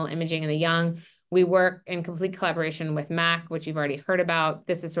longitudinal imaging in the young. We work in complete collaboration with MAC, which you've already heard about.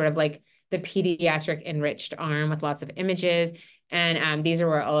 This is sort of like the pediatric enriched arm with lots of images. And these are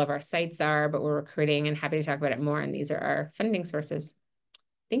where all of our sites are, but we're recruiting and happy to talk about it more. And these are our funding sources.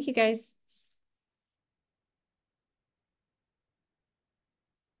 Thank you, guys.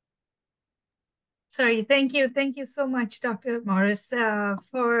 Sorry, thank you. Thank you so much, Dr. Morris,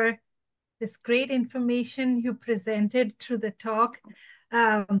 for this great information you presented through the talk.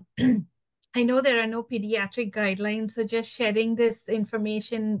 I know there are no pediatric guidelines, so just sharing this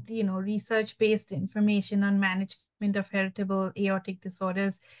information, research-based information on management of heritable aortic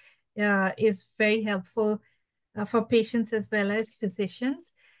disorders is very helpful for patients as well as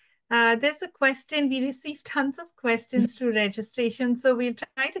physicians. There's a question. We received tons of questions through registration, so we'll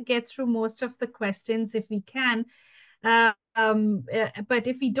try to get through most of the questions if we can. But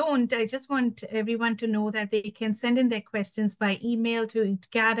if we don't, I just want everyone to know that they can send in their questions by email to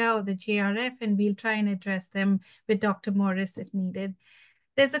GADA or the JRF, and we'll try and address them with Dr. Morris if needed.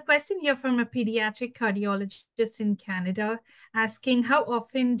 There's a question here from a pediatric cardiologist in Canada asking, how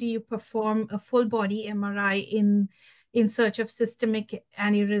often do you perform a full body MRI in search of systemic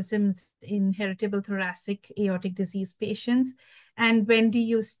aneurysms in heritable thoracic aortic disease patients? And when do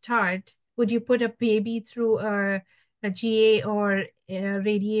you start? Would you put a baby through a GA or a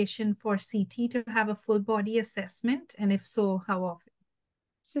radiation for CT to have a full body assessment? And if so, how often?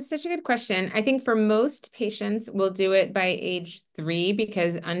 So such a good question. I think for most patients, we'll do it by age 3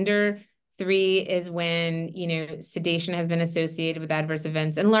 because under 3 is when, sedation has been associated with adverse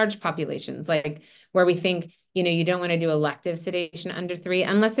events in large populations, like where we think, you don't want to do elective sedation under 3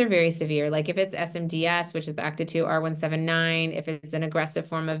 unless they're very severe. Like if it's SMDS, which is the ACTA2 R179, if it's an aggressive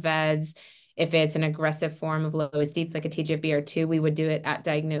form of VEDS, if it's an aggressive form of Loeys-Dietz, like a TGFBR2, we would do it at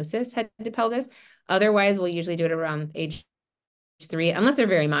diagnosis, head to pelvis. Otherwise, we'll usually do it around age 3, unless they're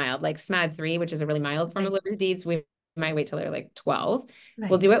very mild, like SMAD3, which is a really mild form of Loeys-Dietz. We might wait till they're like 12. Right.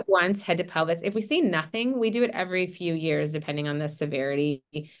 We'll do it once, head to pelvis. If we see nothing, we do it every few years, depending on the severity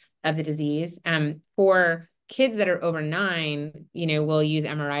of the disease. For kids that are over 9, we'll use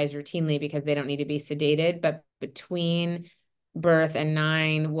MRIs routinely because they don't need to be sedated. But between birth and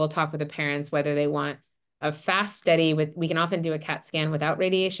 9, we'll talk with the parents whether they want a fast study we can often do a CAT scan without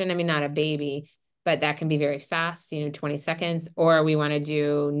radiation. I mean, not a baby, but that can be very fast, 20 seconds, or we want to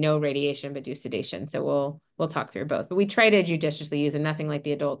do no radiation, but do sedation. So we'll talk through both, but we try to judiciously use it, nothing like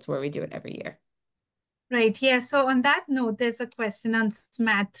the adults where we do it every year. Right. Yeah. So on that note, there's a question on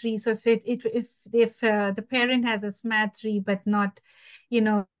SMAD3. So if the parent has a SMAD3, but not,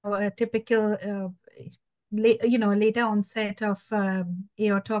 a typical, later onset of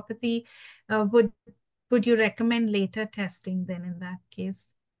aortopathy, would you recommend later testing then in that case?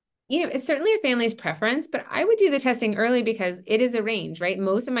 It's certainly a family's preference, but I would do the testing early because it is a range, right?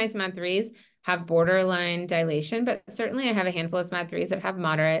 Most of my SMAD3s have borderline dilation, but certainly I have a handful of SMAD3s that have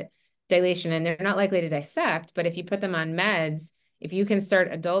moderate dilation, and they're not likely to dissect, but if you put them on meds, if you can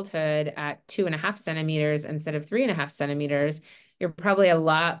start adulthood at 2.5 centimeters instead of 3.5 centimeters, you're probably a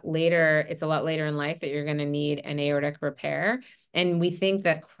lot later, it's a lot later in life that you're going to need an aortic repair. And we think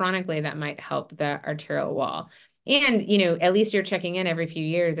that chronically that might help the arterial wall. And, you know, at least you're checking in every few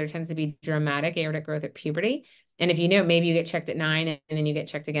years. There tends to be dramatic aortic growth at puberty. And if you know, maybe you get checked at 9 and then you get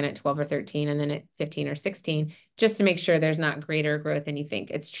checked again at 12 or 13 and then at 15 or 16, just to make sure there's not greater growth than you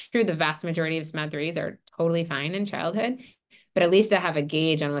think. It's true the vast majority of SMAD3s are totally fine in childhood, but at least to have a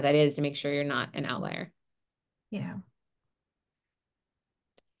gauge on what that is to make sure you're not an outlier. Yeah.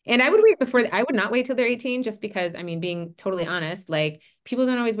 And I would wait I would not wait till they're 18, just because, I mean, being totally honest, like people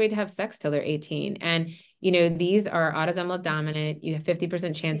don't always wait to have sex till they're 18. And, you know, these are autosomal dominant. You have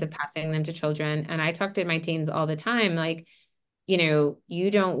 50% chance of passing them to children. And I talk to my teens all the time, like, you know,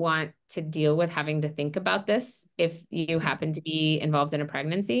 you don't want to deal with having to think about this if you happen to be involved in a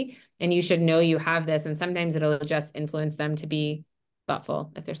pregnancy, and you should know you have this. And sometimes it'll just influence them to be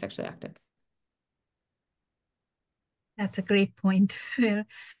thoughtful if they're sexually active. That's a great point.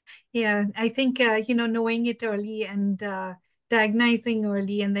 Yeah, I think you know, knowing it early and diagnosing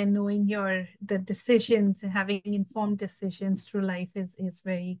early, and then knowing the decisions and having informed decisions through life is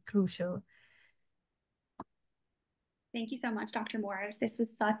very crucial. Thank you so much, Dr. Morris. This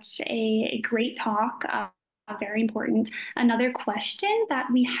was such a great talk, very important. Another question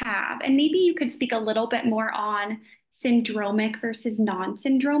that we have, and maybe you could speak a little bit more on syndromic versus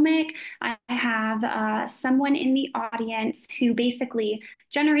non-syndromic. I have someone in the audience who basically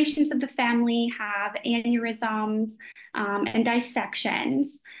generations of the family have aneurysms and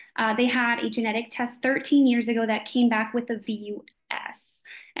dissections. They had a genetic test 13 years ago that came back with a VUS.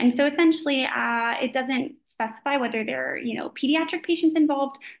 And so essentially, it doesn't specify whether there are, you know, pediatric patients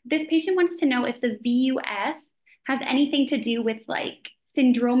involved. This patient wants to know if the VUS has anything to do with like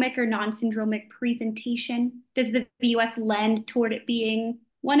syndromic or non-syndromic presentation. Does the VUS lend toward it being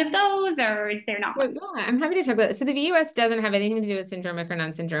one of those, or is there not? Well, yeah, I'm happy to talk about it. So the VUS doesn't have anything to do with syndromic or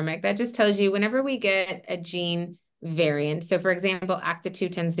non-syndromic. That just tells you whenever we get a gene variant. So for example,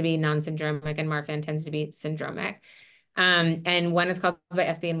 ACTA2 tends to be non-syndromic and Marfan tends to be syndromic. And one is called by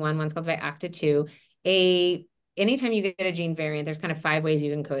FBN1, one's called by ACTA2. Anytime you get a gene variant, there's kind of 5 ways you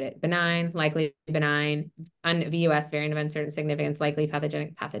can code it: benign, likely benign, VUS, variant of uncertain significance, likely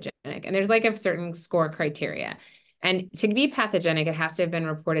pathogenic, pathogenic. And there's like a certain score criteria. And to be pathogenic, it has to have been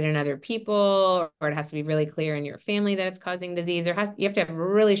reported in other people, or it has to be really clear in your family that it's causing disease. You have to have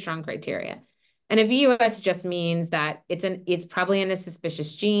really strong criteria. And a VUS just means that it's probably in a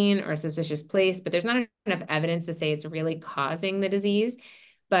suspicious gene or a suspicious place, but there's not enough evidence to say it's really causing the disease.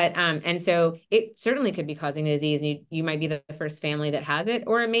 But and so it certainly could be causing the disease, and you might be the first family that has it,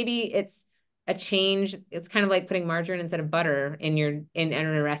 or maybe it's a change. It's kind of like putting margarine instead of butter in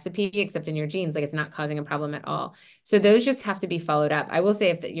a recipe, except in your genes, like it's not causing a problem at all. So those just have to be followed up. I will say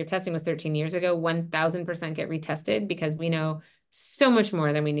if your testing was 13 years ago, 1000% get retested, because we know so much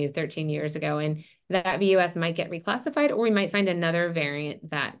more than we knew 13 years ago. And that VUS might get reclassified, or we might find another variant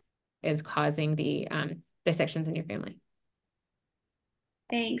that is causing the dissections in your family.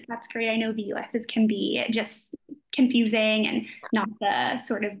 Thanks. That's great. I know VUSs can be just confusing and not the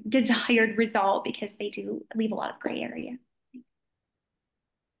sort of desired result, because they do leave a lot of gray area.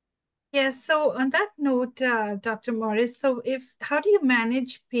 Yes. So on that note, Dr. Morris, how do you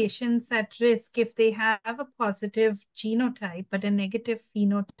manage patients at risk if they have a positive genotype but a negative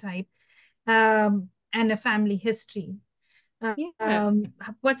phenotype and a family history?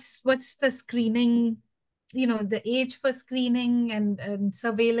 What's the screening, you know, the age for screening and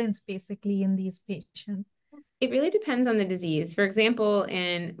surveillance basically in these patients? It really depends on the disease. For example,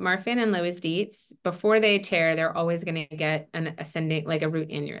 in Marfan and Loeys-Dietz, before they tear, they're always going to get an ascending, like a root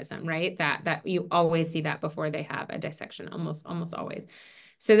aneurysm, right? That you always see that before they have a dissection, almost always.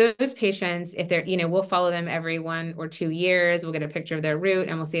 So those patients, if they're, you know, we'll follow them every 1 or 2 years. We'll get a picture of their root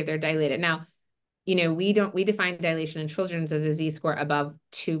and we'll see if they're dilated. Now, you know, we define dilation in children as a Z-score above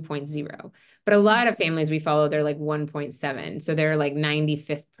 2.0. But a lot of families we follow, they're like 1.7. So they're like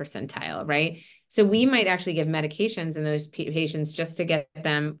 95th percentile, right? So we might actually give medications in those patients just to get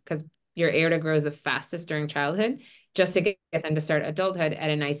them, because your aorta grows the fastest during childhood, just to get them to start adulthood at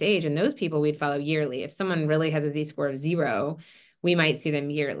a nice age. And those people we'd follow yearly. If someone really has a Z-score of 0, we might see them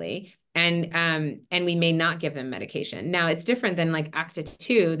yearly. And we may not give them medication. Now it's different than like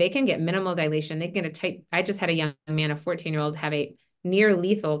ACTA2. They can get minimal dilation. They can get I just had a young man, a 14-year-old, have a near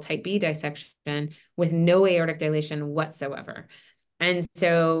lethal type B dissection with no aortic dilation whatsoever. And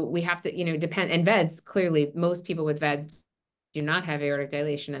so we have to, you know, depend, and VEDS, clearly most people with VEDS do not have aortic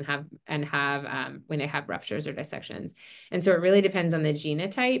dilation and have when they have ruptures or dissections. And so it really depends on the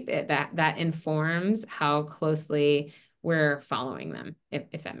genotype that informs how closely we're following them,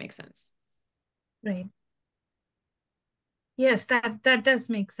 if that makes sense. Right. Yes, that does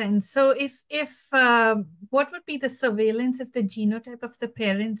make sense. So if what would be the surveillance if the genotype of the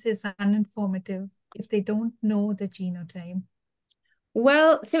parents is uninformative, if they don't know the genotype?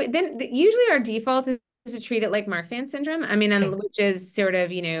 Well, so then usually our default is to treat it like Marfan syndrome. I mean, and which is sort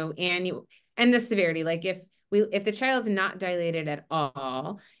of, and the severity, like if the child's not dilated at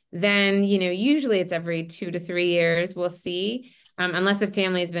all, then, usually it's every 2 to 3 years we'll see, unless the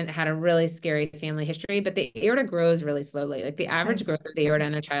family's had a really scary family history, but the aorta grows really slowly. Like the average growth of the aorta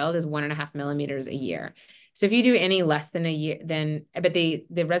in a child is 1.5 millimeters a year. So if you do any less than a year, but the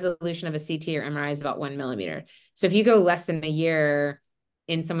resolution of a CT or MRI is about 1 millimeter. So if you go less than a year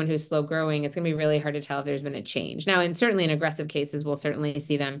in someone who's slow growing, it's going to be really hard to tell if there's been a change. Now, certainly in aggressive cases, we'll certainly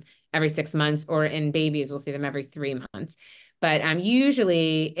see them every 6 months, or in babies, we'll see them every 3 months. But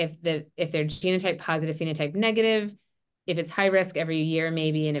usually if they're genotype positive, phenotype negative, if it's high risk every year,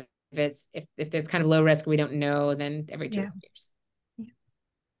 maybe, and if it's kind of low risk, we don't know, then every 2 years. Yeah.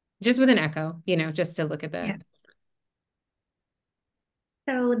 Just with an echo, just to look at the. Yeah.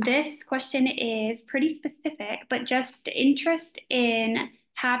 So this question is pretty specific, but just interest in,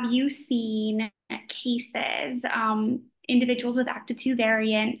 have you seen cases, individuals with ACTA2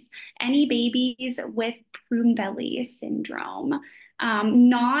 variants, any babies with prune belly syndrome,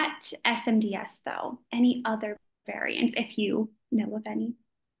 not SMDS though, any other variants, if you know of any?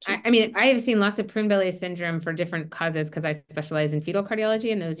 I mean, I have seen lots of prune belly syndrome for different causes because I specialize in fetal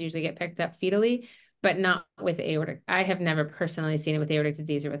cardiology, and those usually get picked up fetally, but not with aortic. I have never personally seen it with aortic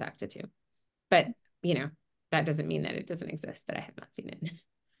disease or with ACTA2. But, that doesn't mean that it doesn't exist, but I have not seen it.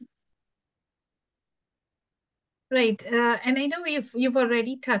 Right. And I know you've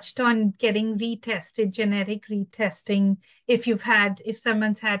already touched on getting retested, genetic retesting, if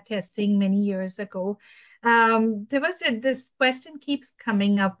someone's had testing many years ago. This question keeps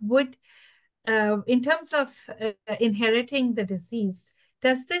coming up. In terms of inheriting the disease,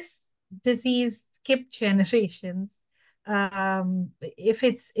 does this disease skip generations if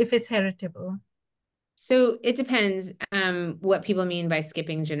it's heritable? So it depends what people mean by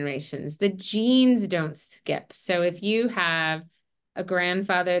skipping generations. The genes don't skip. So if you have a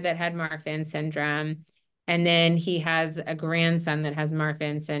grandfather that had Marfan syndrome, and then he has a grandson that has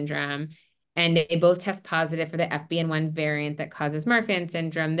Marfan syndrome, and they both test positive for the FBN1 variant that causes Marfan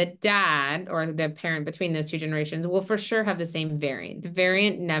syndrome, the dad or the parent between those 2 generations will for sure have the same variant. The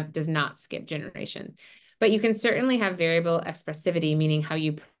variant does not skip generations, but you can certainly have variable expressivity, meaning how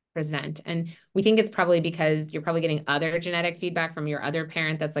you present. And we think it's probably because you're probably getting other genetic feedback from your other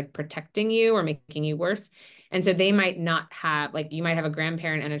parent that's like protecting you or making you worse. And so they might not have, like, you might have a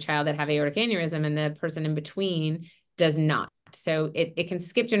grandparent and a child that have aortic aneurysm, and the person in between does not. So it can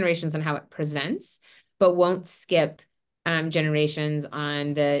skip generations on how it presents, but won't skip generations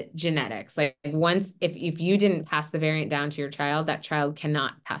on the genetics. Like once, if you didn't pass the variant down to your child, that child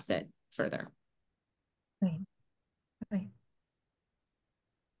cannot pass it further. Right. Right.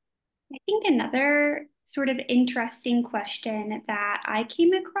 I think another sort of interesting question that I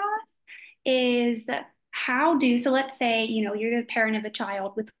came across is so let's say, you're the parent of a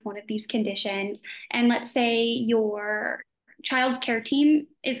child with one of these conditions, and let's say your child's care team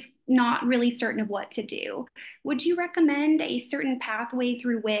is not really certain of what to do. Would you recommend a certain pathway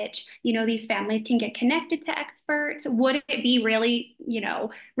through which, these families can get connected to experts? Would it be really,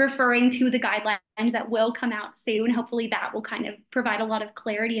 referring to the guidelines that will come out soon? Hopefully that will kind of provide a lot of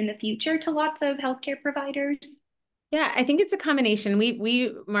clarity in the future to lots of healthcare providers. Yeah, I think it's a combination.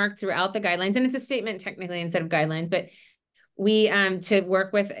 We mark throughout the guidelines, and it's a statement technically instead of guidelines, but we to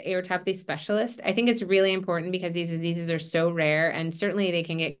work with aortopathy specialists. I think it's really important because these diseases are so rare, and certainly they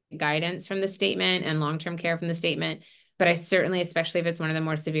can get guidance from the statement and long-term care from the statement. But I certainly, especially if it's one of the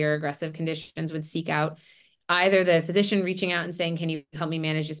more severe aggressive conditions, would seek out either the physician reaching out and saying, can you help me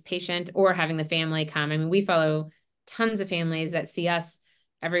manage this patient, or having the family come. I mean, we follow tons of families that see us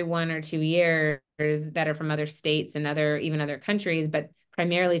every 1 or 2 years that are from other states and even other countries, but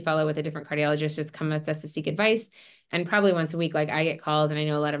primarily follow with a different cardiologist, just come with us to seek advice. And probably once a week, like I get calls, and I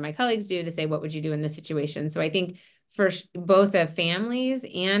know a lot of my colleagues do, to say, what would you do in this situation? So I think for both the families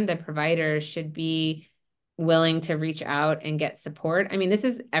and the providers should be willing to reach out and get support. I mean, this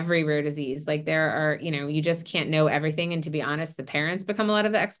is every rare disease. Like there are, you just can't know everything. And to be honest, the parents become a lot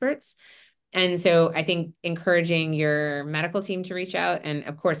of the experts. And so I think encouraging your medical team to reach out, and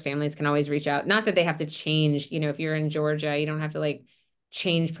of course, families can always reach out. Not that they have to change, if you're in Georgia, you don't have to like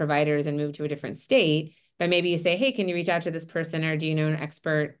change providers and move to a different state, but maybe you say, hey, can you reach out to this person, or do you know an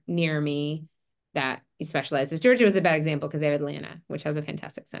expert near me that specializes? Georgia was a bad example because they have Atlanta, which has a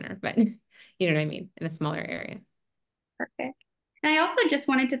fantastic center, but you know what I mean, in a smaller area. Perfect. And I also just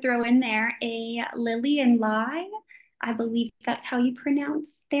wanted to throw in there a Lily and Lai. I believe that's how you pronounce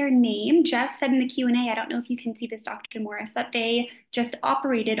their name. Just said in the Q&A, I don't know if you can see this, Dr. Morris, that they just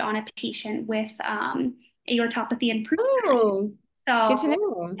operated on a patient with aortopathy and Oh, good to so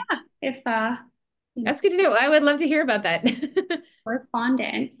know. yeah, if That's good to know. I would love to hear about that.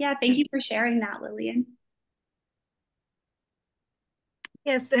 correspondence. Yeah, thank you for sharing that, Lillian.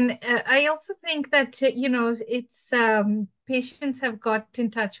 Yes, and I also think that, it's patients have got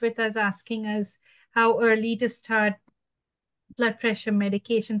in touch with us asking us how early to start blood pressure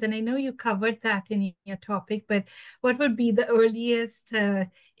medications. And I know you covered that in your topic, but what would be the earliest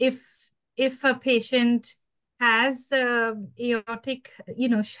if a patient has aortic,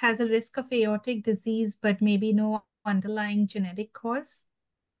 has a risk of aortic disease, but maybe no underlying genetic cause?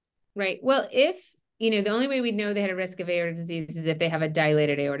 Right. Well, if, the only way we'd know they had a risk of aortic disease is if they have a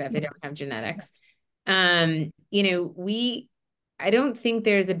dilated aorta, if they don't have genetics. I don't think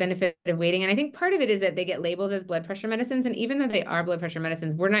there's a benefit of waiting. And I think part of it is that they get labeled as blood pressure medicines. And even though they are blood pressure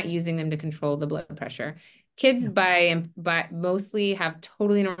medicines, we're not using them to control the blood pressure. Kids by mostly have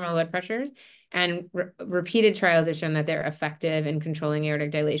totally normal blood pressures, and repeated trials have shown that they're effective in controlling aortic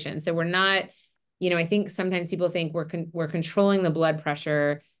dilation. So we're not, I think sometimes people think we're controlling the blood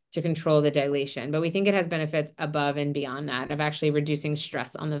pressure to control the dilation, but we think it has benefits above and beyond that of actually reducing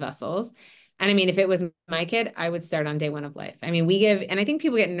stress on the vessels. And I mean, if it was my kid, I would start on day 1 of life. I mean, and I think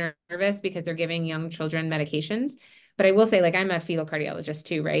people get nervous because they're giving young children medications, but I will say, like, I'm a fetal cardiologist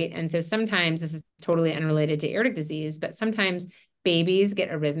too, right? And so sometimes this is totally unrelated to aortic disease, but sometimes babies get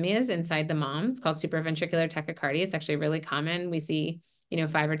arrhythmias inside the mom. It's called supraventricular tachycardia. It's actually really common. We see,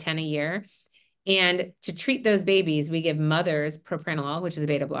 5 or 10 a year. And to treat those babies, we give mothers propranolol, which is a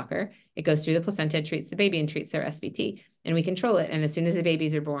beta blocker. It goes through the placenta, treats the baby, and treats their SVT. And we control it. And as soon as the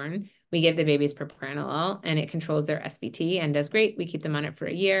babies are born, we give the babies propranolol, and it controls their SVT and does great. We keep them on it for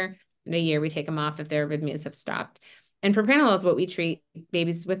a year. In a year, we take them off if their arrhythmias have stopped. And propranolol is what we treat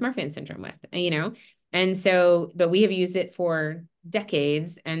babies with Marfan syndrome with, And so, but we have used it for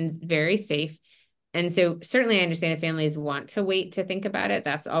decades and very safe. And so certainly I understand if families want to wait to think about it,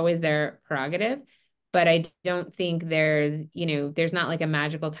 that's always their prerogative. But I don't think there's not like a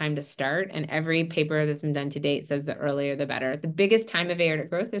magical time to start. And every paper that's been done to date says the earlier, the better. The biggest time of aortic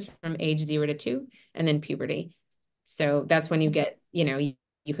growth is from age 0 to 2 and then puberty. So that's when you get, you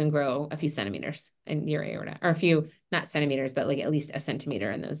can grow a few centimeters in your aorta, or a few, not centimeters, but like at least a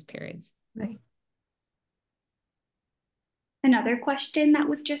centimeter in those periods. Right. Another question that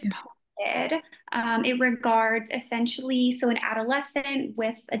was just posted. It regards essentially, so an adolescent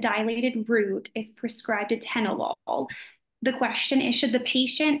with a dilated root is prescribed atenolol. The question is, should the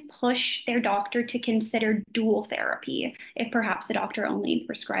patient push their doctor to consider dual therapy if perhaps the doctor only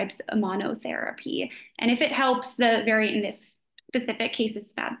prescribes a monotherapy? And if it helps, the variant in this specific case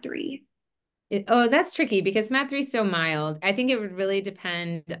is SMAD3. That's tricky because SMAD3 is so mild. I think it would really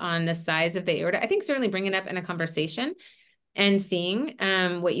depend on the size of the aorta. I think certainly bring it up in a conversation and seeing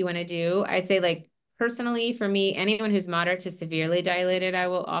what you want to do. I'd say, like, personally, for me, anyone who's moderate to severely dilated, I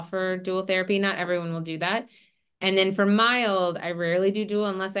will offer dual therapy. Not everyone will do that. And then for mild, I rarely do dual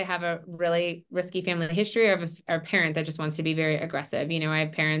unless I have a really risky family history or a parent that just wants to be very aggressive. I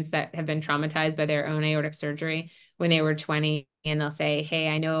have parents that have been traumatized by their own aortic surgery when they were 20, and they'll say, hey,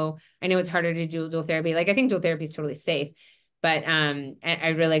 I know it's harder to do dual therapy. Like, I think dual therapy is totally safe, but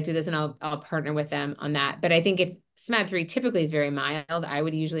I really like to do this, and I'll partner with them on that. But I think if SMAD3 typically is very mild, I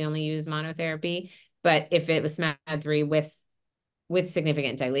would usually only use monotherapy. But if it was SMAD3 with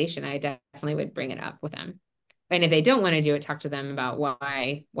significant dilation, I definitely would bring it up with them. And if they don't want to do it, talk to them about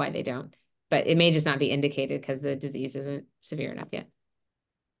why they don't. But it may just not be indicated because the disease isn't severe enough yet.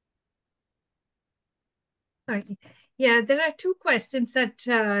 Right. Yeah, there are 2 questions that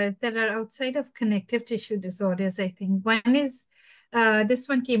are outside of connective tissue disorders, I think. One is, this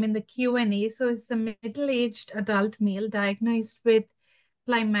one came in the Q&A. So it's a middle-aged adult male diagnosed with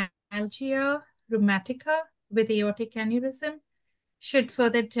plymalgia rheumatica with aortic aneurysm. Should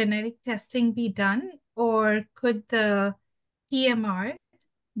further genetic testing be done, or could the PMR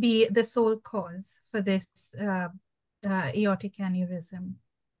be the sole cause for this aortic aneurysm?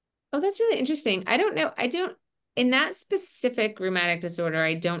 Oh, that's really interesting. I don't know. In that specific rheumatic disorder,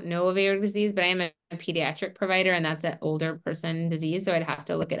 I don't know of aortic disease, but I am a pediatric provider, and that's an older person disease. So I'd have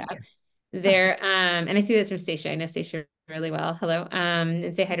to look it up there. And I see this from Stacia. I know Stacia really well. Hello.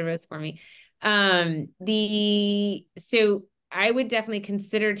 And say hi to Rose for me. So I would definitely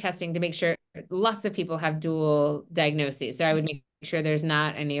consider testing to make sure. Lots of people have dual diagnoses. So I would make sure there's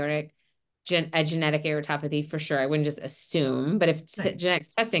not an aortic, a genetic aortopathy for sure. I wouldn't just assume, but if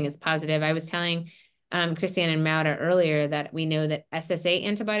genetics testing is positive, I was telling Christiane and Maura earlier that we know that SSA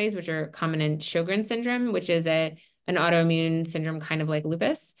antibodies, which are common in Sjogren's syndrome, which is an autoimmune syndrome kind of like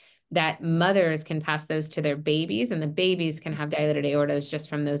lupus, that mothers can pass those to their babies, and the babies can have dilated aortas just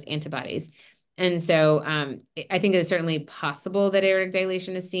from those antibodies. And so I think it's certainly possible that aortic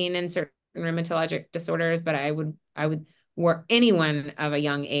dilation is seen in certain rheumatologic disorders, but I would work anyone of a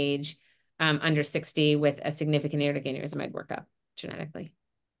young age under 60 with a significant aortic aneurysm, I'd work up genetically.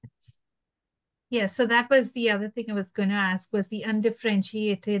 Yeah, so that was the other thing I was going to ask, was the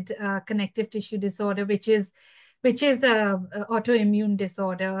undifferentiated connective tissue disorder, which is a autoimmune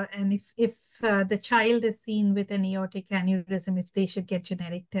disorder. And if the child is seen with an aortic aneurysm, if they should get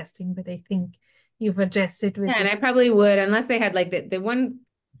genetic testing, but I think you've addressed it with and I probably would, unless they had like the one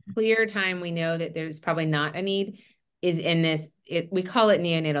clear time we know that there's probably not a need is in this, we call it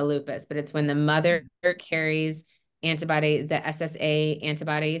neonatal lupus, but it's when the mother carries the SSA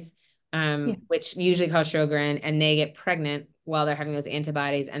antibodies, which usually cause Sjogren, and they get pregnant while they're having those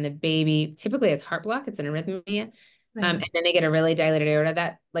antibodies, and the baby typically has heart block, it's an arrhythmia. And then they get a really dilated aorta.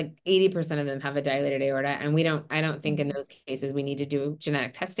 That like 80% of them have a dilated aorta. And I don't think in those cases we need to do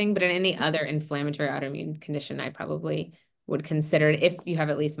genetic testing, but in any other inflammatory autoimmune condition, I probably would consider it if you have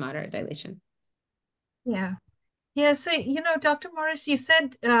at least moderate dilation. Yeah. Yeah, so, Dr. Morris, you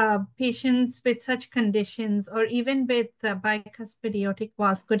said patients with such conditions or even with bicuspid aortic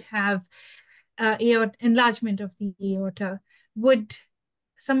valves could have enlargement of the aorta. Would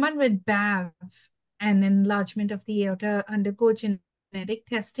someone with BAV and enlargement of the aorta undergo genetic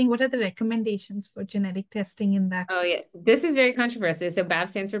testing? What are the recommendations for genetic testing in that? Oh, yes. This is very controversial. So BAV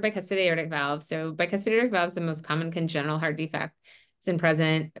stands for bicuspid aortic valve. So bicuspid aortic valve is the most common congenital heart defect. It's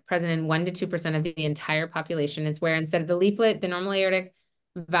present in 1 to 2% of the entire population. It's where instead of the leaflet, the normal aortic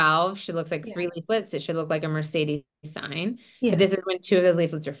valve should look like 3 leaflets. It should look like a Mercedes sign. But this is when 2 of those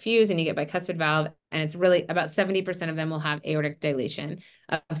leaflets are fused and you get bicuspid valve. And it's really about 70% of them will have aortic dilation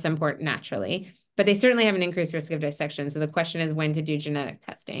of some sort naturally. But they certainly have an increased risk of dissection. So the question is when to do genetic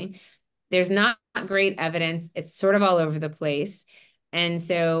testing. There's not great evidence. It's sort of all over the place. And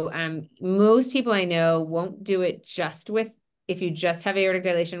so most people I know won't do it just with, if you just have aortic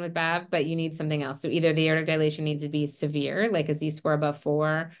dilation with BAV, but you need something else. So either the aortic dilation needs to be severe, like a Z-score above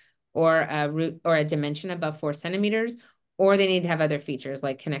 4, or a dimension above 4 centimeters, or they need to have other features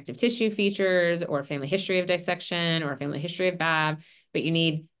like connective tissue features or family history of dissection or family history of BAV, but you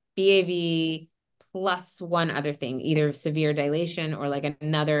need BAV plus one other thing, either severe dilation or like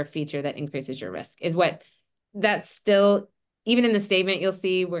another feature that increases your risk is what that's still, even in the statement, you'll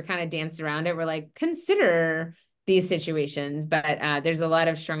see we're kind of danced around it. We're like, consider these situations, but there's a lot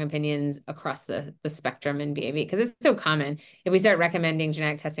of strong opinions across the spectrum in BAV because it's so common. If we start recommending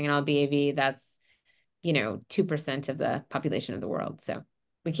genetic testing in all BAV, that's, 2% of the population of the world. So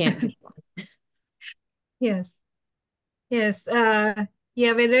we can't do that. Yes. Yes.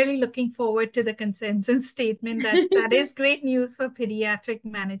 Yeah, we're really looking forward to the consensus statement. That is great news for pediatric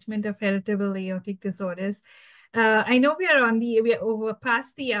management of heritable aortic disorders. I know we're over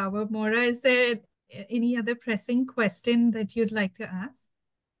past the hour. Maura, is there any other pressing question that you'd like to ask?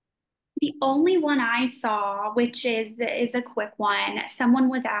 The only one I saw, which is a quick one, someone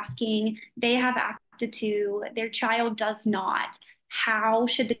was asking, they have ACTA2, their child does not. How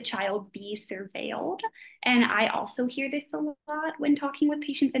should the child be surveilled? And I also hear this a lot when talking with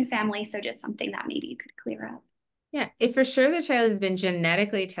patients and family, so just something that maybe you could clear up. Yeah, if for sure the child has been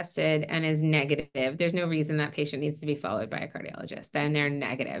genetically tested and is negative, there's no reason that patient needs to be followed by a cardiologist, then they're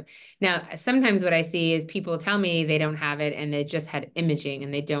negative. Now, sometimes what I see is people tell me they don't have it and they just had imaging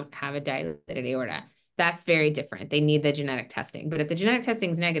and they don't have a dilated aorta. That's very different. They need the genetic testing. But if the genetic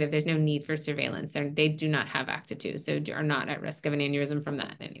testing is negative, there's no need for surveillance. They do not have ACTA2, so are not at risk of an aneurysm from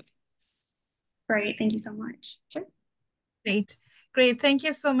that anyway. Great. Thank you so much. Sure. Great. Great. Thank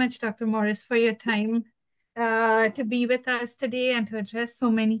you so much, Dr. Morris, for your time to be with us today and to address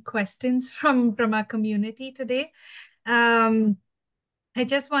so many questions from our community today. I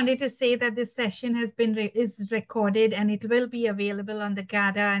just wanted to say that this session is recorded and it will be available on the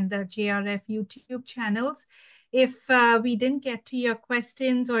GADA and the JRF YouTube channels. If we didn't get to your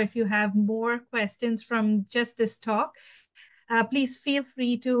questions or if you have more questions from just this talk, please feel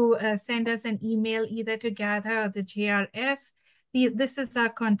free to send us an email either to GADA or the JRF. This is our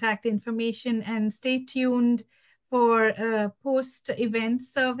contact information, and stay tuned for a post-event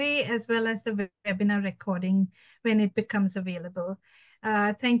survey as well as the webinar recording when it becomes available.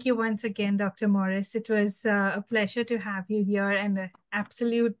 Thank you once again, Dr. Morris. It was a pleasure to have you here and an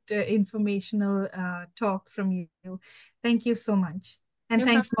absolute informational talk from you. Thank you so much. And No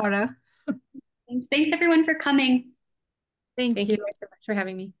thanks, problem. Maura. Thanks everyone for coming. Thank Thank you. you so much for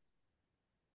having me.